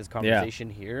talking like this conversation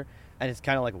here, and it's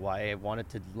kind of like why I wanted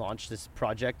to launch this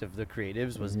project of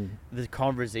TheCreatives was the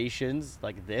conversations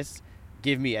like this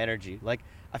give me energy. Like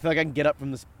I feel like I can get up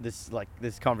from this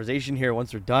conversation here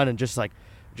once we're done and just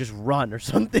run or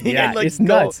something. Yeah, and, like, it's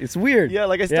nuts. It's weird. Yeah,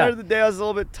 like I started the day, I was a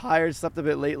little bit tired, slept a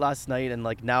bit late last night, and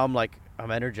like now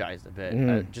I'm energized a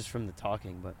bit just from the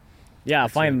talking. But yeah, I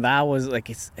find that was like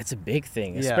it's a big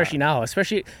thing, especially now.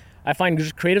 Especially I find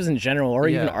just creatives in general or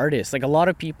even artists. Like a lot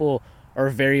of people are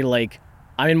very like,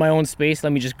 I'm in my own space,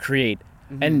 let me just create.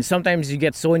 And sometimes you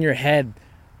get so in your head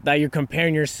that you're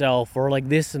comparing yourself or like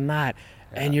this and that,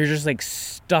 and you're just like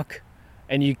stuck.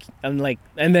 And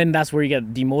then that's where you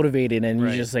get demotivated and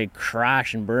you just like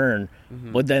crash and burn.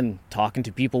 But then talking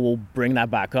to people will bring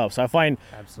that back up. So I find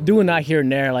doing that here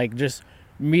and there, like just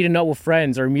meeting up with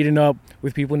friends or meeting up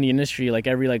with people in the industry, like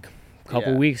every like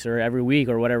couple weeks or every week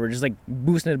or whatever, just like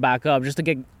boosting it back up just to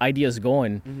get ideas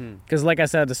going. Because like I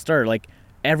said at the start, like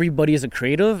everybody is a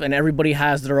creative and everybody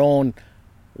has their own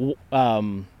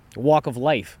walk of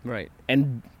life. Right.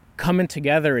 And coming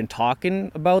together and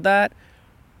talking about that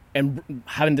and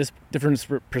having this different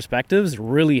perspectives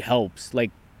really helps. Like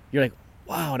you're like,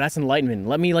 wow, that's enlightenment.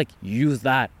 Let me like use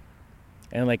that.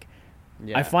 And like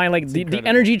I find like the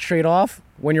energy trade-off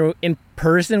when you're in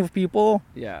person with people,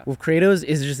 with creatives,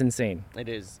 is just insane. It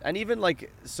is. And even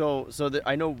like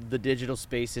I know the digital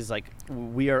space is like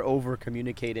we are over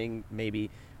communicating. Maybe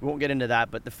we won't get into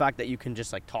that, but the fact that you can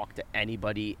just like talk to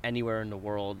anybody anywhere in the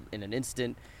world in an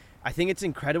instant, I think it's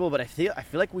incredible. But I feel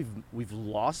like we've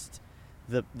lost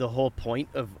the whole point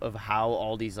of how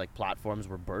all these like platforms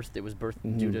were birthed. It was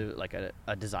birthed due to like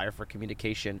a desire for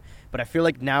communication. But I feel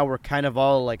like now we're kind of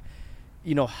all like,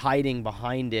 hiding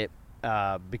behind it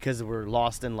because we're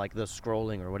lost in like the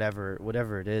scrolling or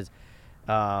whatever it is.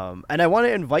 And I want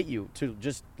to invite you to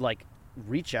just like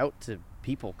reach out to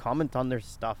people, comment on their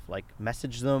stuff, like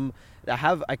message them.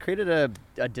 I created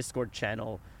a Discord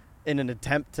channel in an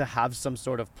attempt to have some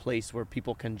sort of place where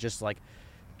people can just like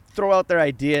throw out their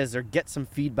ideas or get some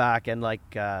feedback. And like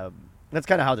that's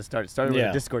kind of how this started. It started with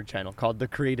a Discord channel called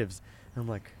TheCreatives. And I'm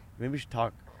like, maybe we should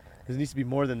talk. There needs to be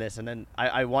more than this. And then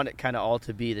I want it kind of all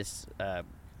to be this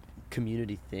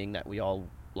community thing that we all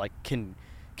like can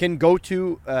go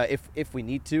to if we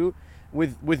need to,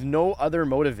 with no other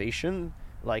motivation.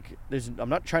 Like I'm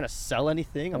not trying to sell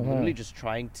anything. I'm literally just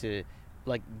trying to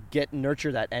like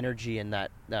nurture that energy and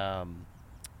that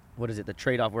the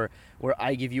trade-off where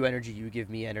I give you energy, you give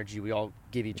me energy, we all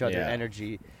give each other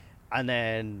energy, and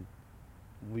then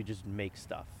we just make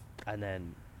stuff, and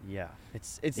then Yeah,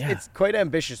 it's Yeah. it's quite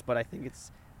ambitious, but I think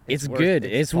It's worth, good.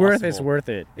 It's worth it. possible.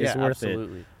 It's Yeah, worth it.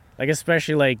 absolutely. Like,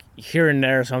 especially like here and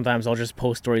there, sometimes I'll just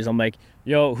post stories. I'm like,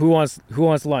 yo, who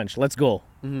wants lunch? Let's go.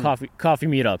 Coffee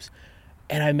meetups.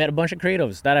 And I met a bunch of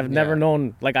creatives that I've never Yeah.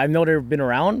 known. Like, I know they've been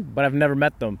around, but I've never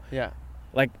met them. Yeah,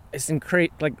 Like, it's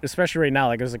like, especially right now,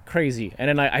 like, it's like crazy. And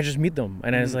then I just meet them,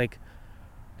 and then it's like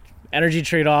energy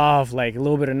trade off, like a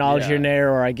little bit of knowledge here and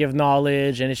there, or I give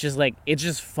knowledge, and it's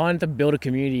just fun to build a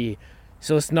community.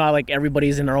 So it's not like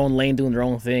everybody's in their own lane doing their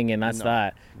own thing, and that's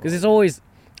that. Because it's always,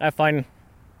 I find,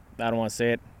 I don't want to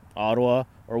say it, Ottawa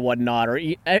or whatnot, or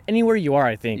anywhere you are,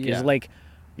 I think, is like,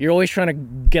 you're always trying to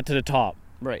get to the top.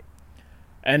 right.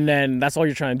 And then that's all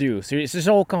you're trying to do. So it's just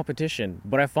all competition.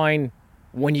 But I find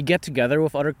when you get together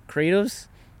with other creatives,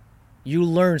 you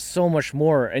learn so much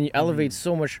more and you elevate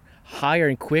so much higher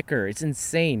and quicker. It's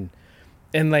insane.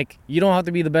 And like, you don't have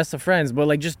to be the best of friends, but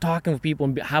like, just talking with people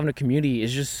and having a community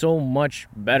is just so much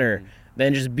better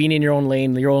than just being in your own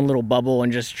lane, your own little bubble,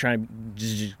 and just trying to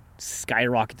just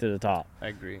skyrocket to the top. I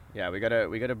agree. Yeah, we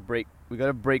gotta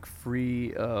break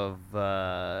free of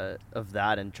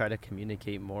that and try to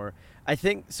communicate more. I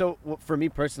think so. For me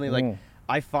personally, like,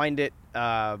 I find it.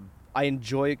 I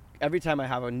enjoy every time I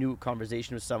have a new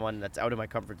conversation with someone that's out of my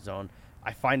comfort zone.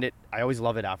 I find it. I always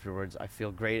love it afterwards. I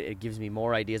feel great. It gives me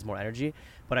more ideas, more energy.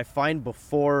 But I find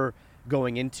before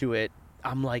going into it,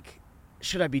 I'm like,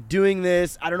 should I be doing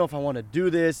this? I don't know if I want to do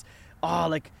this.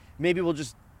 Like, maybe we'll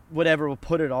just whatever, we'll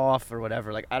put it off or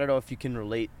whatever. Like, I don't know if you can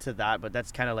relate to that, but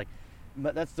that's kind of like,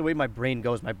 that's the way my brain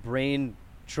goes. My brain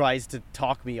tries to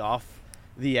talk me off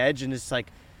the edge and it's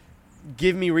like,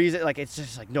 give me reason. Like, it's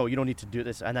just like, no, you don't need to do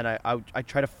this. And then I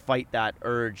try to fight that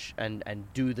urge and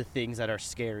do the things that are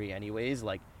scary anyways.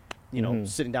 Like, you know,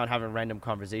 sitting down, having a random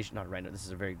conversation, not random. This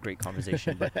is a very great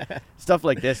conversation, but stuff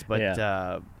like this. But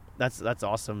that's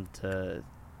awesome to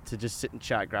just sit and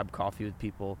chat, grab coffee with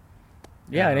people.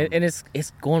 Yeah, and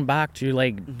it's going back to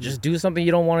like, just do something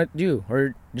you don't want to do,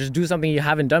 or just do something you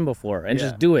haven't done before, and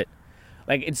just do it.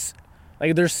 Like, it's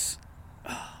like,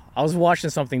 I was watching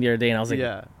something the other day, and I was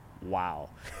like, wow.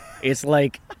 It's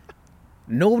like,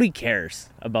 nobody cares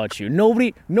about you.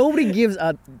 Nobody gives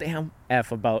a damn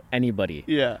F about anybody.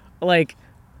 Yeah. Like,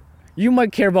 you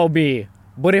might care about me,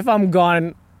 but if I'm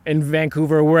gone in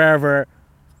Vancouver or wherever,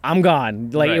 I'm gone.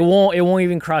 Like, it won't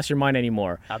even cross your mind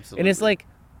anymore. Absolutely. And it's like,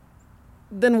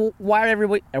 then why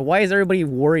is everybody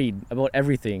worried about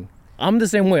everything? I'm the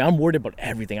same way. I'm worried about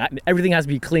everything. Everything has to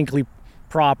be clean,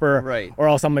 proper, or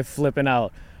else I'm like flipping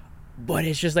out. But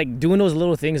it's just like doing those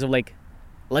little things of like,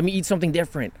 let me eat something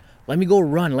different. Let me go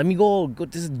run. Let me go to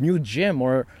this new gym,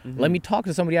 or let me talk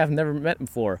to somebody I've never met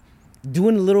before.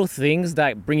 Doing little things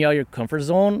that bring you out of your comfort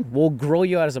zone will grow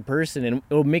you out as a person, and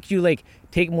it'll make you like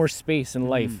take more space in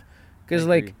life. Because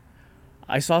like,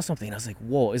 I saw something, I was like,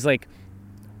 whoa. It's like,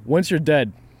 once you're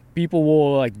dead, people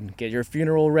will like get your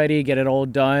funeral ready, get it all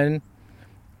done.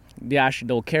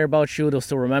 They'll care about you. They'll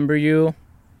still remember you.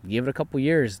 Give it a couple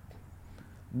years.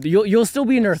 You'll still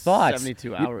be in their thoughts.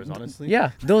 72 hours, honestly.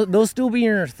 Yeah, they'll still be in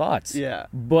your thoughts. Yeah.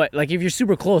 But like, if you're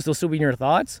super close, they'll still be in your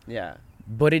thoughts. Yeah.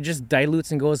 But it just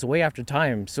dilutes and goes away after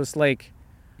time. So it's like,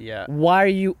 yeah.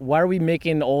 Why are we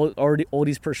making all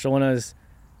these personas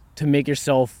to make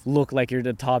yourself look like you're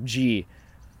the top G,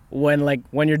 when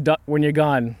you're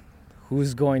gone,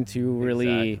 who's going to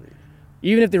really,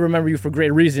 even if they remember you for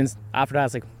great reasons, after that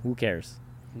it's like, who cares?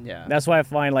 Yeah. That's why I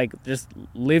find like, just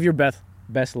live your best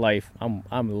life. I'm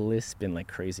lisping like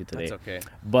crazy today. That's okay.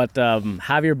 But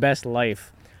have your best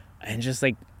life and just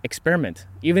like experiment.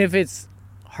 Even if it's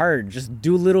hard, just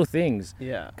do little things.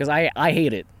 Yeah. Because I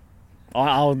hate it.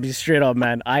 I'll be straight up,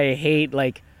 man. I hate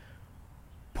like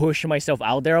pushing myself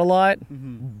out there a lot,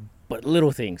 but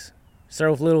little things.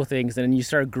 Start with little things, and then you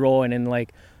start growing. And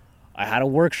like, I had a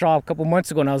workshop a couple months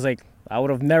ago, and I was like, I would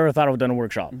have never thought I would have done a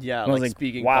workshop. Yeah, and like, I was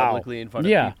speaking publicly in front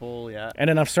of people. Yeah. And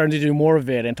then I'm starting to do more of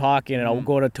it and talking, and I'll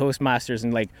go to Toastmasters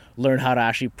and like learn how to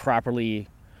actually properly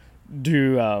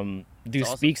do awesome.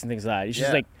 speaks and things like that. It's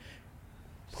just like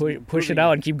push it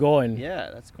out and keep going. Yeah,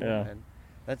 that's cool, man.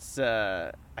 That's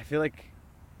I feel like,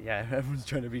 everyone's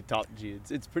trying to be top G.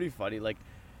 It's pretty funny. Like,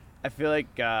 I feel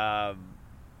like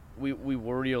we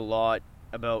worry a lot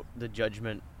about the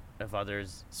judgment of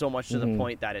others, so much to the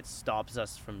point that it stops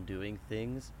us from doing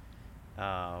things.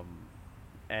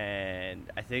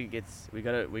 And I think we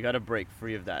gotta break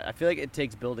free of that. I feel like it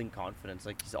takes building confidence,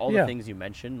 like all the things you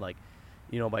mentioned, like,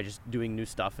 you know, by just doing new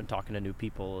stuff and talking to new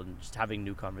people and just having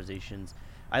new conversations.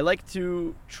 I like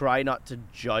to try not to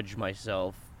judge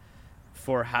myself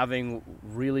for having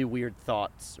really weird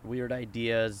thoughts, weird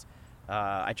ideas.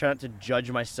 I try not to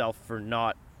judge myself for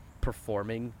not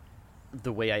performing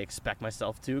the way I expect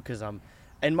myself to, because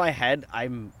in my head I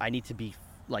need to be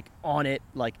like on it,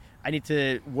 like I need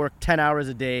to work 10 hours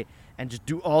a day and just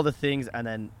do all the things. And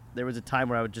then there was a time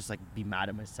where I would just like be mad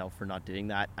at myself for not doing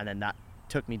that, and then that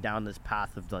took me down this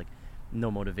path of like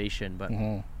no motivation. But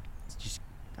it's just,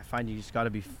 I find you just got to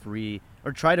be free,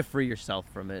 or try to free yourself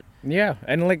from it. Yeah,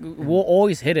 and like we'll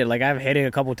always hit it. Like I've hit it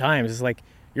a couple times. It's like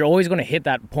you're always going to hit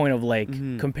that point of like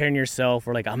comparing yourself,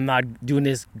 or like I'm not doing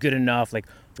this good enough. Like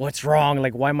what's wrong?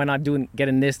 Like why am I not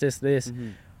getting this?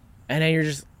 And then you're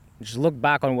just look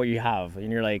back on what you have,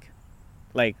 and you're like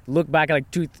look back at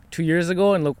like two years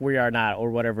ago and look where you are now or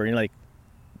whatever, and you're like,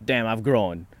 damn, I've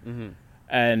grown.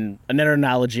 And another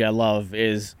analogy I love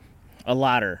is a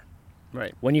ladder.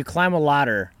 Right. When you climb a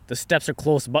ladder, the steps are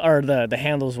close by, or the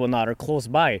handles whatnot are close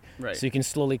by, right, so you can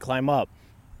slowly climb up.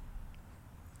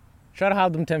 Try to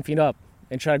have them 10 feet up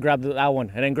and try to grab that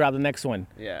one and then grab the next one.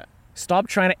 Yeah. Stop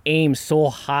trying to aim so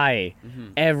high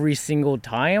every single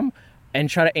time, and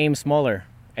try to aim smaller,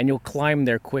 and you'll climb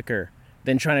there quicker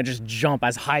than trying to just jump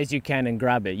as high as you can and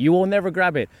grab it. You will never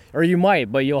grab it, or you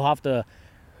might, but you'll have to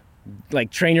like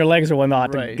train your legs or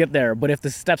whatnot to get there. But if the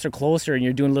steps are closer and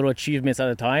you're doing little achievements at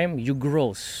a time, you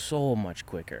grow so much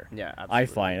quicker. Yeah, absolutely. I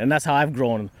find, and that's how I've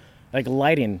grown. Like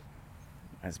lighting,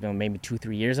 it's been maybe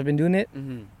 2-3 years I've been doing it.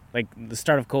 Like the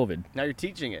start of COVID. Now you're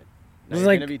teaching it. Now It's you're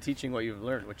like, going to be teaching what you've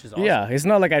learned, which is awesome. Yeah, it's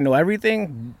not like I know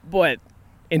everything, but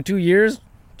in 2 years,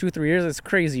 2-3 years, it's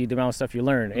crazy the amount of stuff you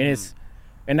learn.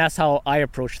 And that's how I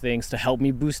approach things to help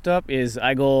me boost up, is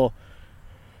I go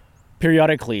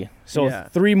periodically. So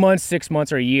 3 months, 6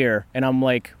 months, or a year, and I'm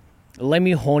like, let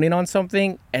me hone in on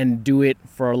something and do it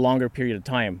for a longer period of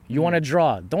time. You want to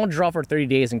draw. Don't draw for 30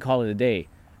 days and call it a day.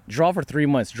 Draw for 3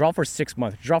 months. Draw for 6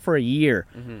 months. Draw for a year.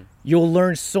 You'll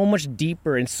learn so much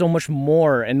deeper and so much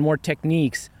more and more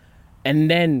techniques, and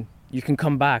then you can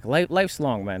come back. Life's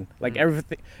long, man. Like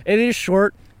everything, it is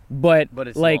short, but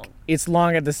it's like long. It's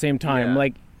long at the same time. Yeah.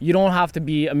 Like you don't have to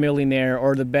be a millionaire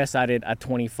or the best at it at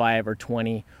 25 or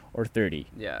 20 or 30.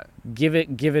 Yeah. Give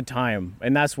it time.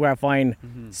 And that's where I find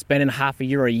spending half a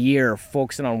year or a year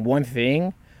focusing on one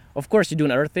thing. Of course, you're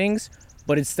doing other things,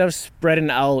 but instead of spreading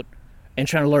out and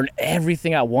trying to learn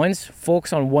everything at once,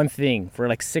 focus on one thing for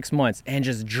like 6 months and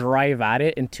just drive at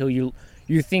it until you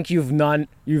think you've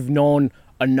known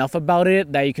enough about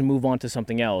it that you can move on to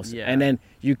something else. Yeah. And then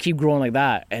you keep growing like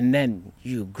that, and then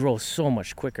you grow so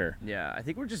much quicker. Yeah, I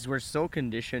think we're so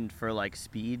conditioned for like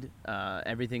speed.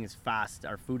 Everything is fast.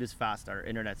 Our food is fast. Our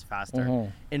internet's fast.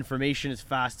 Our information is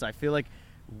fast. I feel like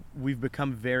we've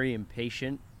become very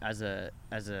impatient as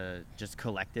a just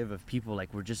collective of people.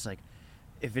 Like we're just like,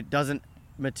 if it doesn't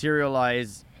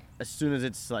materialize as soon as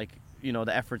it's like,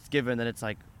 the effort's given, then it's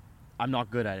like, I'm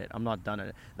not good at it. I'm not done at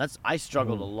it. I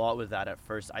struggled a lot with that at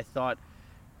first. I thought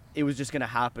it was just going to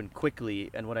happen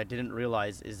quickly. And what I didn't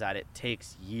realize is that it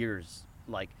takes years.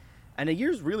 And a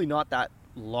year's really not that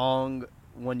long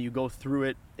when you go through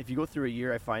it. If you go through a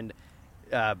year, I find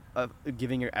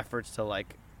giving your efforts to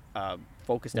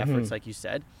focused efforts, like you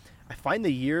said, I find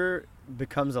the year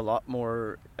becomes a lot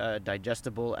more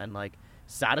digestible and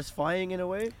satisfying in a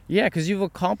way. Yeah, because you've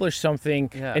accomplished something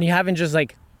and you haven't just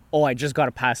I just got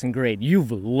a passing grade.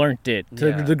 You've learned it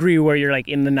to the degree where you're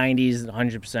in the 90s,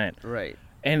 100%. Right.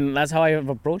 And that's how I've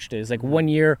approached it. It's 1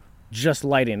 year, just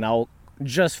lighting. I'll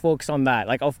just focus on that.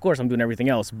 Of course, I'm doing everything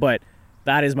else, but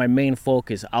that is my main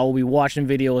focus. I'll be watching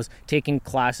videos, taking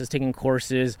classes, taking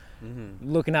courses,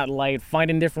 looking at light,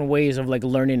 finding different ways of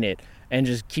learning it, and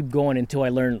just keep going until I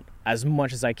learn as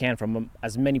much as I can from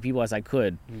as many people as I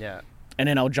could. Yeah. And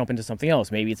then I'll jump into something else.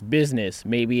 Maybe it's business.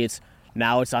 Maybe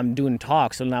I'm doing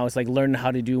talks. So now it's learning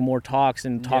how to do more talks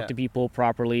and talk to people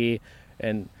properly,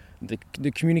 and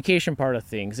the communication part of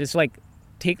things. It's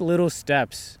take little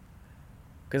steps,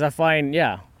 because I find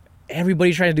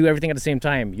everybody's trying to do everything at the same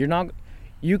time.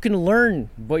 You can learn,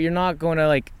 but you're not going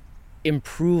to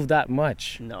improve that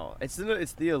much. No, it's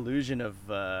the illusion of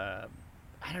I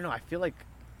don't know. I feel like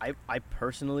I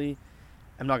personally,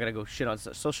 I'm not gonna go shit on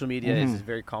social media. Is a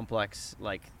very complex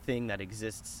thing that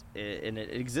exists, and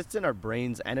it exists in our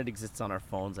brains and it exists on our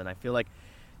phones. And I feel like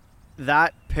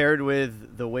that paired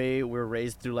with the way we're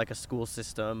raised through a school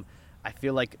system, I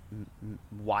feel like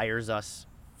wires us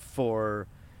for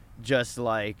just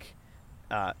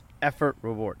effort,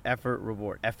 reward,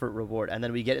 and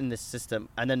then we get in this system,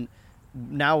 and then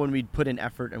now when we put in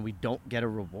effort and we don't get a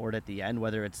reward at the end,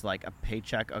 whether it's a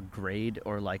paycheck, a grade,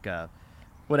 or a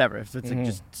whatever, if it's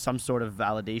just some sort of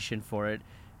validation for it,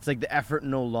 it's the effort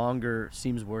no longer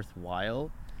seems worthwhile.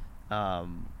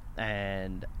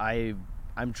 And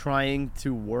I'm trying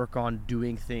to work on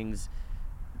doing things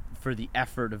for the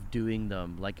effort of doing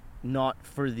them, not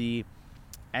for the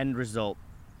end result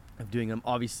of doing them?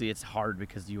 Obviously, it's hard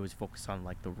because you always focus on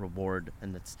like the reward,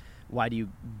 and that's why do you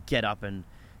get up and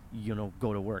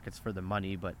go to work? It's for the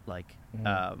money, but like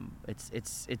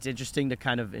it's interesting to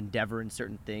kind of endeavor in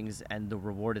certain things, and the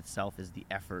reward itself is the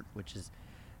effort, which is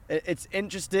it's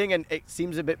interesting, and it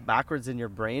seems a bit backwards in your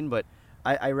brain, but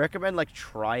I recommend like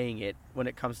trying it when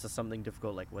it comes to something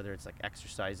difficult, like whether it's like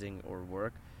exercising or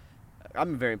work.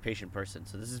 I'm a very impatient person,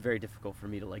 so this is very difficult for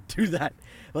me to like do that.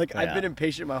 Like I've been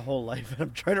impatient my whole life, and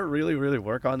I'm trying to really, really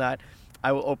work on that.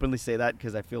 I will openly say that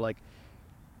because I feel like,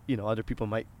 other people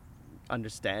might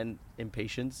understand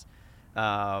impatience.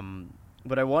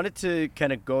 But I wanted to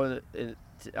kind of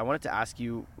I wanted to ask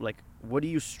you, like, what do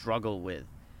you struggle with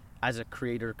as a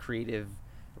creative?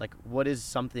 Like, what is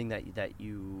something that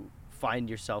you find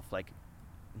yourself like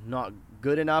not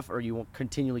good enough, or you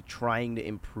continually trying to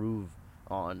improve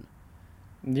on?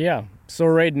 Yeah. So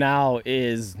right now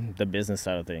is the business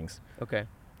side of things. Okay.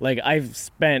 Like I've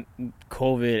spent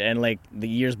COVID and like the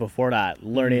years before that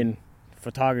learning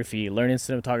photography, learning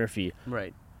cinematography.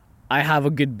 Right. I have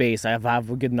a good base. I have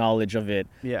a good knowledge of it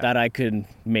that I could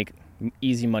make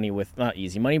easy money with. Not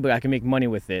easy money, but I can make money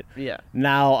with it. Yeah.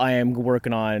 Now I am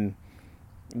working on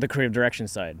the creative direction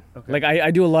side. Okay. Like I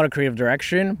do a lot of creative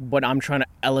direction, but I'm trying to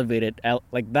elevate it.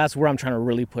 Like that's where I'm trying to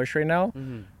really push right now.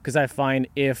 Because I find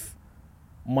if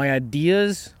my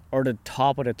ideas are the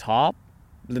top of the top,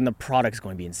 then the product's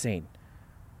going to be insane.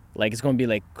 Like it's going to be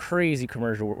like crazy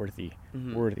commercial worthy.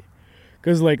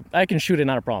 Because like I can shoot it,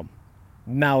 not a problem.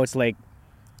 Now it's like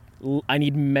I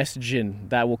need messaging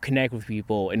that will connect with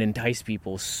people and entice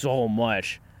people so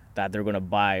much that they're going to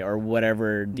buy or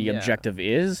whatever the objective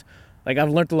is. Like I've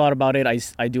learned a lot about it.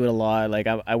 I do it a lot. Like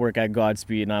I work at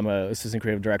Godspeed and I'm a assistant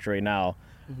creative director right now.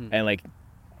 And like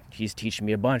he's teaching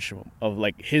me a bunch of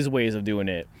like his ways of doing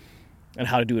it and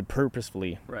how to do it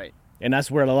purposefully. Right. And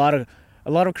that's where a lot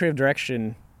of creative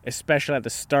direction, especially at the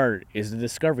start, is the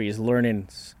discovery, is learning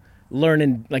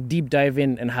like deep dive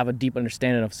in and have a deep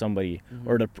understanding of somebody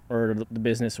or the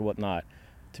business or whatnot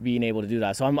to being able to do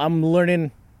that. So I'm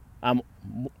learning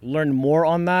more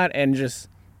on that, and just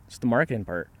the marketing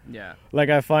part. Yeah. Like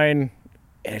I find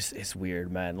it's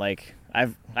weird, man. Like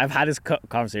I've had this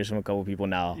conversation with a couple people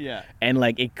now. Yeah. And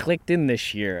like it clicked in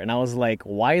this year, and I was like,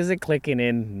 why is it clicking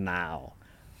in now?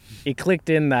 It clicked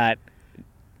in that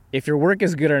if your work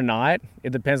is good or not,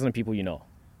 it depends on the people you know.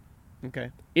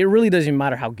 Okay. It really doesn't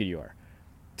matter how good you are,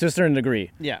 to a certain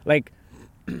degree. Yeah. Like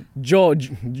Joe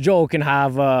can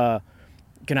have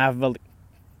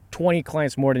 20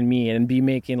 clients more than me and be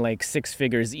making like 6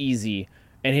 figures easy,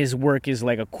 and his work is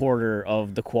like a quarter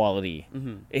of the quality.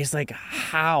 It's like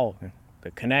how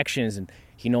the connections, and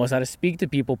he knows how to speak to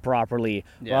people properly.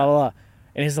 Blah, blah, blah.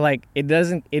 And it's like it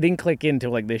didn't click in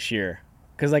until like this year,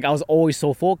 because like I was always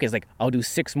so focused. Like I'll do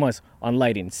 6 months on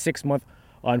lighting, 6 months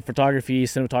on photography,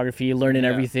 cinematography, learning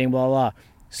everything, blah, blah.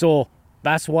 So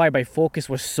that's why my focus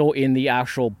was so in the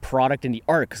actual product and the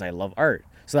art, because I love art.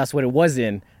 So that's what it was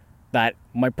in, that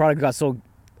my product got so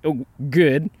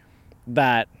good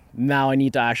that now I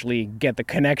need to actually get the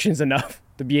connections enough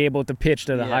to be able to pitch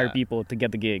to the higher people to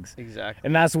get the gigs. Exactly.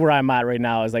 And that's where I'm at right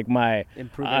now, is like my...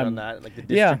 Improving on that, like the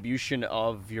distribution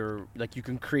of your... Like you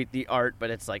can create the art, but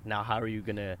it's like, now how are you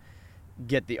going to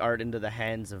get the art into the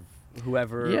hands of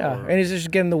whoever? And it's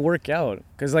just getting the work out,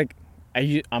 because like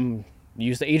I'm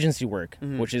used to agency work,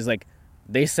 which is like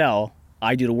they sell,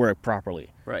 I do the work properly.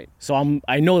 Right. So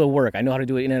I know the work, I know how to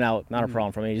do it in and out, not a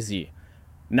problem, from A to Z.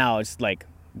 Now it's like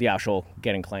the actual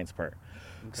getting clients part.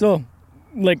 So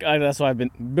like that's why I've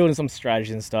been building some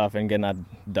strategies and stuff and getting that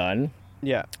done.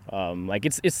 Yeah. Like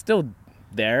it's still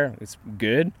there, it's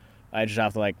good. I just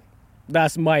have to like,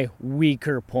 that's my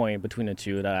weaker point between the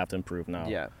two that I have to improve now.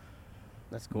 Yeah.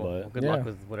 That's cool. But, well, good luck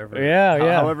with whatever.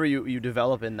 However you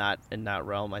develop in that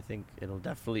realm, I think it'll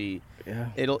definitely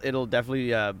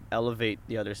elevate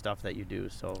the other stuff that you do.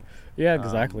 So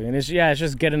exactly. And it's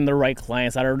just getting the right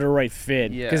clients that are the right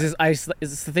fit. Yeah. Because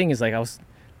it's the thing is, like I was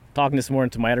talking this morning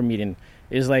to my other meeting,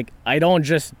 is like I don't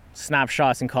just snap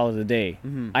shots and call it a day.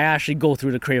 I actually go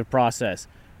through the creative process,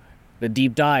 the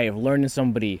deep dive, learning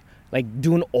somebody, like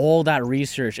doing all that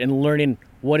research and learning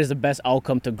what is the best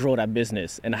outcome to grow that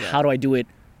business, and how do I do it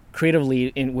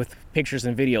creatively with pictures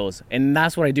and videos. And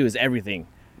that's what I do, is everything.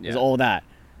 Is all that.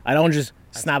 I don't just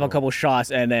snap a couple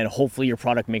shots and then hopefully your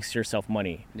product makes yourself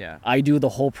money. Yeah. I do the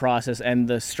whole process and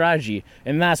the strategy,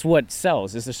 and that's what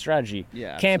sells, is the strategy.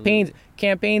 Yeah. Campaigns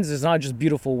is not just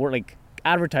beautiful work, like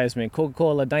advertisement,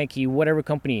 Coca-Cola, Nike, whatever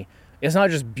company. It's not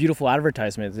just beautiful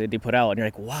advertisements that they put out and you're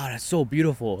like, wow, that's so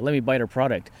beautiful, let me buy their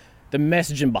product. The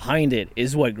messaging behind it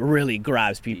is what really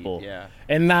grabs people. Yeah.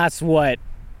 And that's what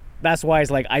that's why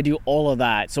it's like I do all of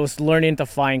that. So it's learning to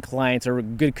find clients or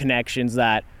good connections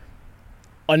that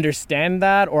understand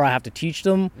that, or I have to teach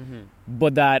them,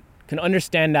 but that can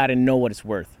understand that and know what it's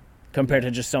worth compared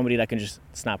to just somebody that can just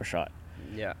snap a shot.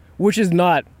 Yeah. Which is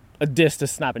not a diss to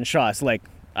snapping shots. Like,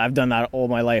 I've done that all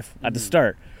my life at the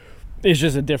start. It's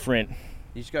just a different...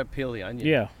 You just got to peel the onion.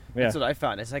 Yeah. That's what I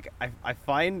found. It's like, I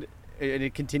find, and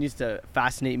it continues to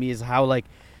fascinate me, is how, like,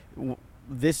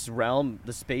 this realm,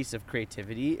 the space of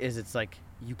creativity, is it's like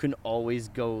you can always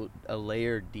go a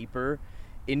layer deeper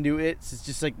into it. So it's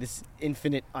just like this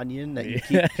infinite onion that you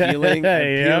keep peeling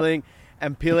and peeling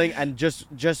and peeling. And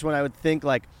just when I would think,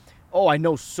 like, oh, I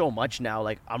know so much now,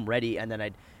 like, I'm ready, and then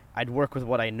I'd work with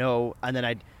what I know, and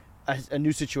then a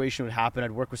new situation would happen.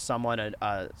 I'd work with someone, and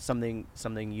something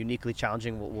uniquely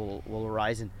challenging will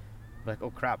arise, and like,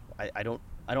 oh crap, I don't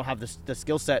have the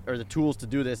skill set or the tools to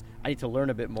do this. I need to learn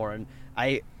a bit more. And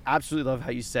I absolutely love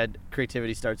how you said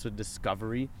creativity starts with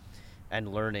discovery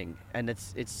and learning, and it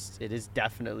is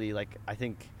definitely, like, I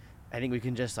think we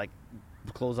can just, like,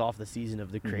 close off the season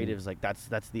of the creatives. Like,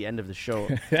 that's the end of the show,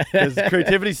 because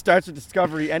creativity starts with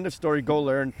discovery. End of story. Go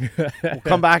learn. We'll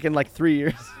come back in like 3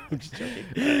 years. I'm just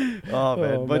joking. Oh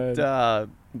man. But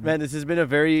man, this has been a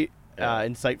very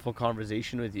insightful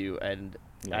conversation with you, and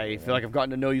I feel like I've gotten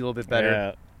to know you a little bit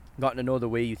better, gotten to know the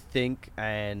way you think,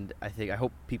 and I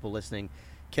hope people listening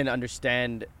can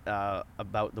understand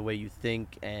about the way you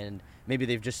think, and maybe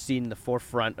they've just seen the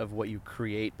forefront of what you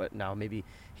create, but now maybe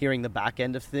hearing the back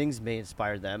end of things may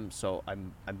inspire them. So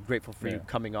I'm grateful for you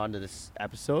coming on to this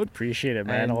episode. Appreciate it,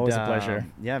 man. And, always a pleasure.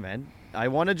 Yeah, man. I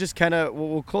want to just kind of,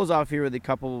 we'll close off here with a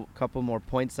couple more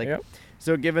points. Like,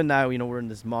 so given that, you know, we're in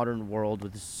this modern world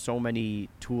with so many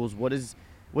tools,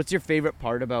 what's your favorite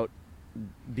part about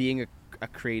being a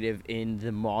creative in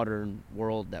the modern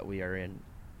world that we are in?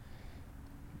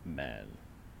 Man,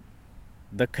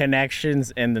 the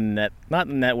connections and not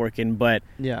the networking, but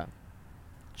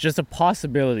just the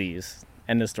possibilities.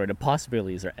 End of story. The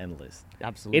possibilities are endless.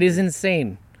 Absolutely. It is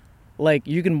insane. Like,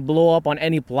 you can blow up on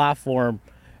any platform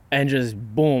and just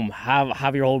boom,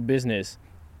 have your whole business.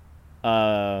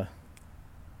 Forgot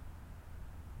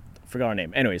her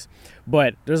name. Anyways,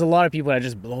 but there's a lot of people that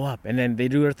just blow up and then they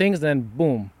do their things, then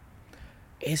boom.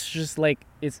 It's just like,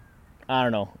 I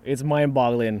don't know. It's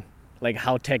mind-boggling, like,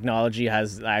 how technology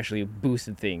has actually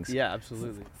boosted things. Yeah,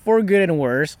 absolutely. For good and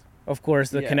worse. Of course,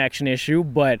 the connection issue,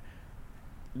 but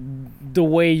the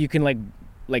way you can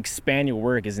like span your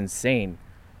work is insane.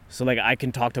 So, like, I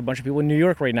can talk to a bunch of people in New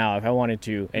York right now if I wanted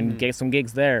to, and get some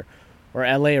gigs there, or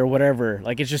LA or whatever.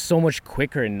 Like, it's just so much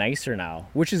quicker and nicer now,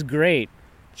 which is great.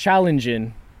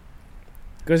 Challenging,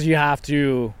 because you have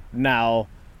to now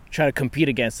try to compete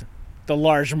against the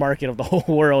large market of the whole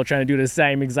world trying to do the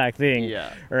same exact thing.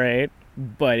 Yeah. Right?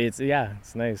 But it's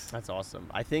nice. That's awesome.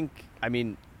 I think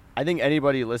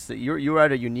anybody listening, you're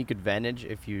at a unique advantage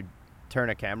if you turn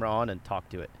a camera on and talk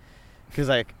to it, because,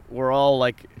 like, we all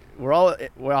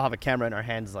have a camera in our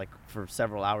hands, like, for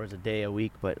several hours a day, a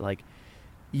week, but, like,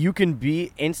 you can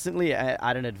be instantly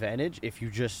at an advantage if you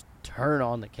just turn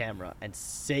on the camera and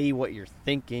say what you're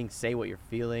thinking, say what you're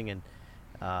feeling, and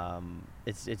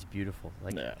it's beautiful.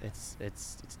 Like,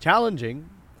 it's challenging.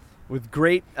 With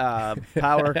great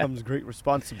power comes great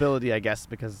responsibility, I guess,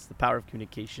 because the power of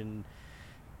communication.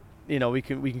 You know, we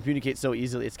can communicate so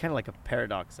easily. It's kind of like a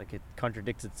paradox. Like, it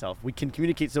contradicts itself. We can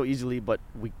communicate so easily, but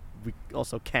we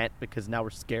also can't, because now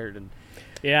we're scared. And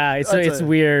it's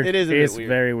weird. It is. It's weird.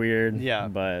 Very weird. Yeah,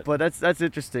 but that's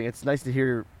interesting. It's nice to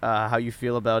hear how you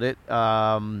feel about it.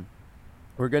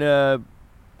 We're gonna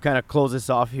kind of close this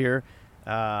off here.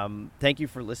 Thank you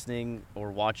for listening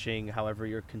or watching, however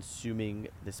you're consuming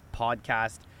this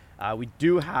podcast. We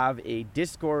do have a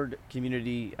Discord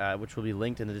community, which will be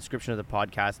linked in the description of the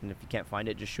podcast. And if you can't find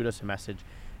it, just shoot us a message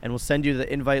and we'll send you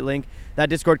the invite link. That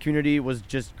Discord community was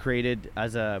just created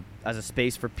as a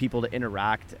space for people to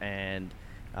interact and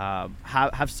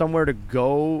have somewhere to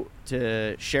go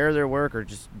to share their work or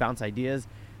just bounce ideas.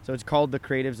 So it's called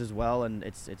TheCreatives as well, and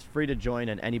it's free to join,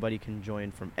 and anybody can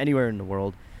join from anywhere in the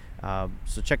world.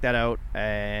 So check that out,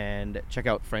 and check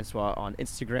out François on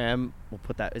Instagram. We'll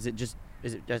put that. Is it just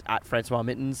at François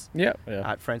Mittins? Yeah.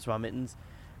 At François Mittins.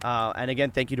 And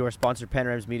again, thank you to our sponsor,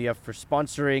 Panoramas Media, for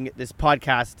sponsoring this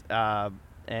podcast.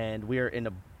 And we are in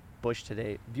a bush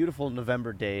today. Beautiful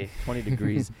November day, 20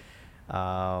 degrees.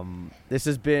 This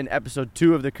has been episode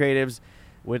 2 of The Creatives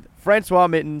with François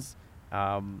Mittins.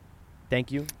 Thank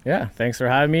you. Yeah, thanks for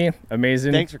having me.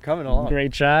 Amazing. Thanks for coming along.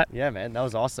 Great chat. Yeah, man, that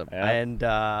was awesome. Yeah.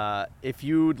 And if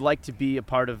you'd like to be a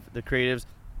part of The Creatives,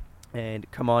 and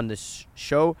come on this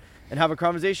show and have a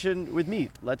conversation with me.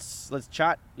 Let's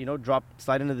chat.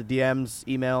 Slide into the DMs,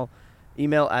 email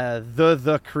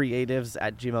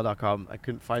TheCreatives@gmail.com. I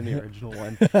couldn't find the original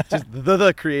one. Just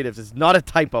TheCreatives. It's not a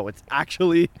typo. It's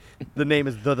actually, the name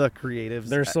is TheCreatives.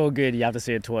 They're so good, you have to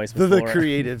say it twice before.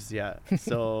 TheCreatives, yeah.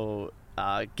 So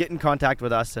get in contact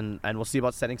with us, and we'll see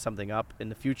about setting something up in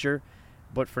the future.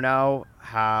 But for now,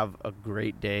 have a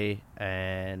great day,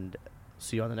 and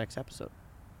see you on the next episode.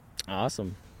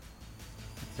 Awesome.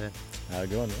 That's it. Have a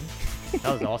good one, man.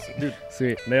 That was awesome, dude.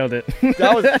 Sweet. Nailed it.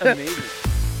 That was amazing.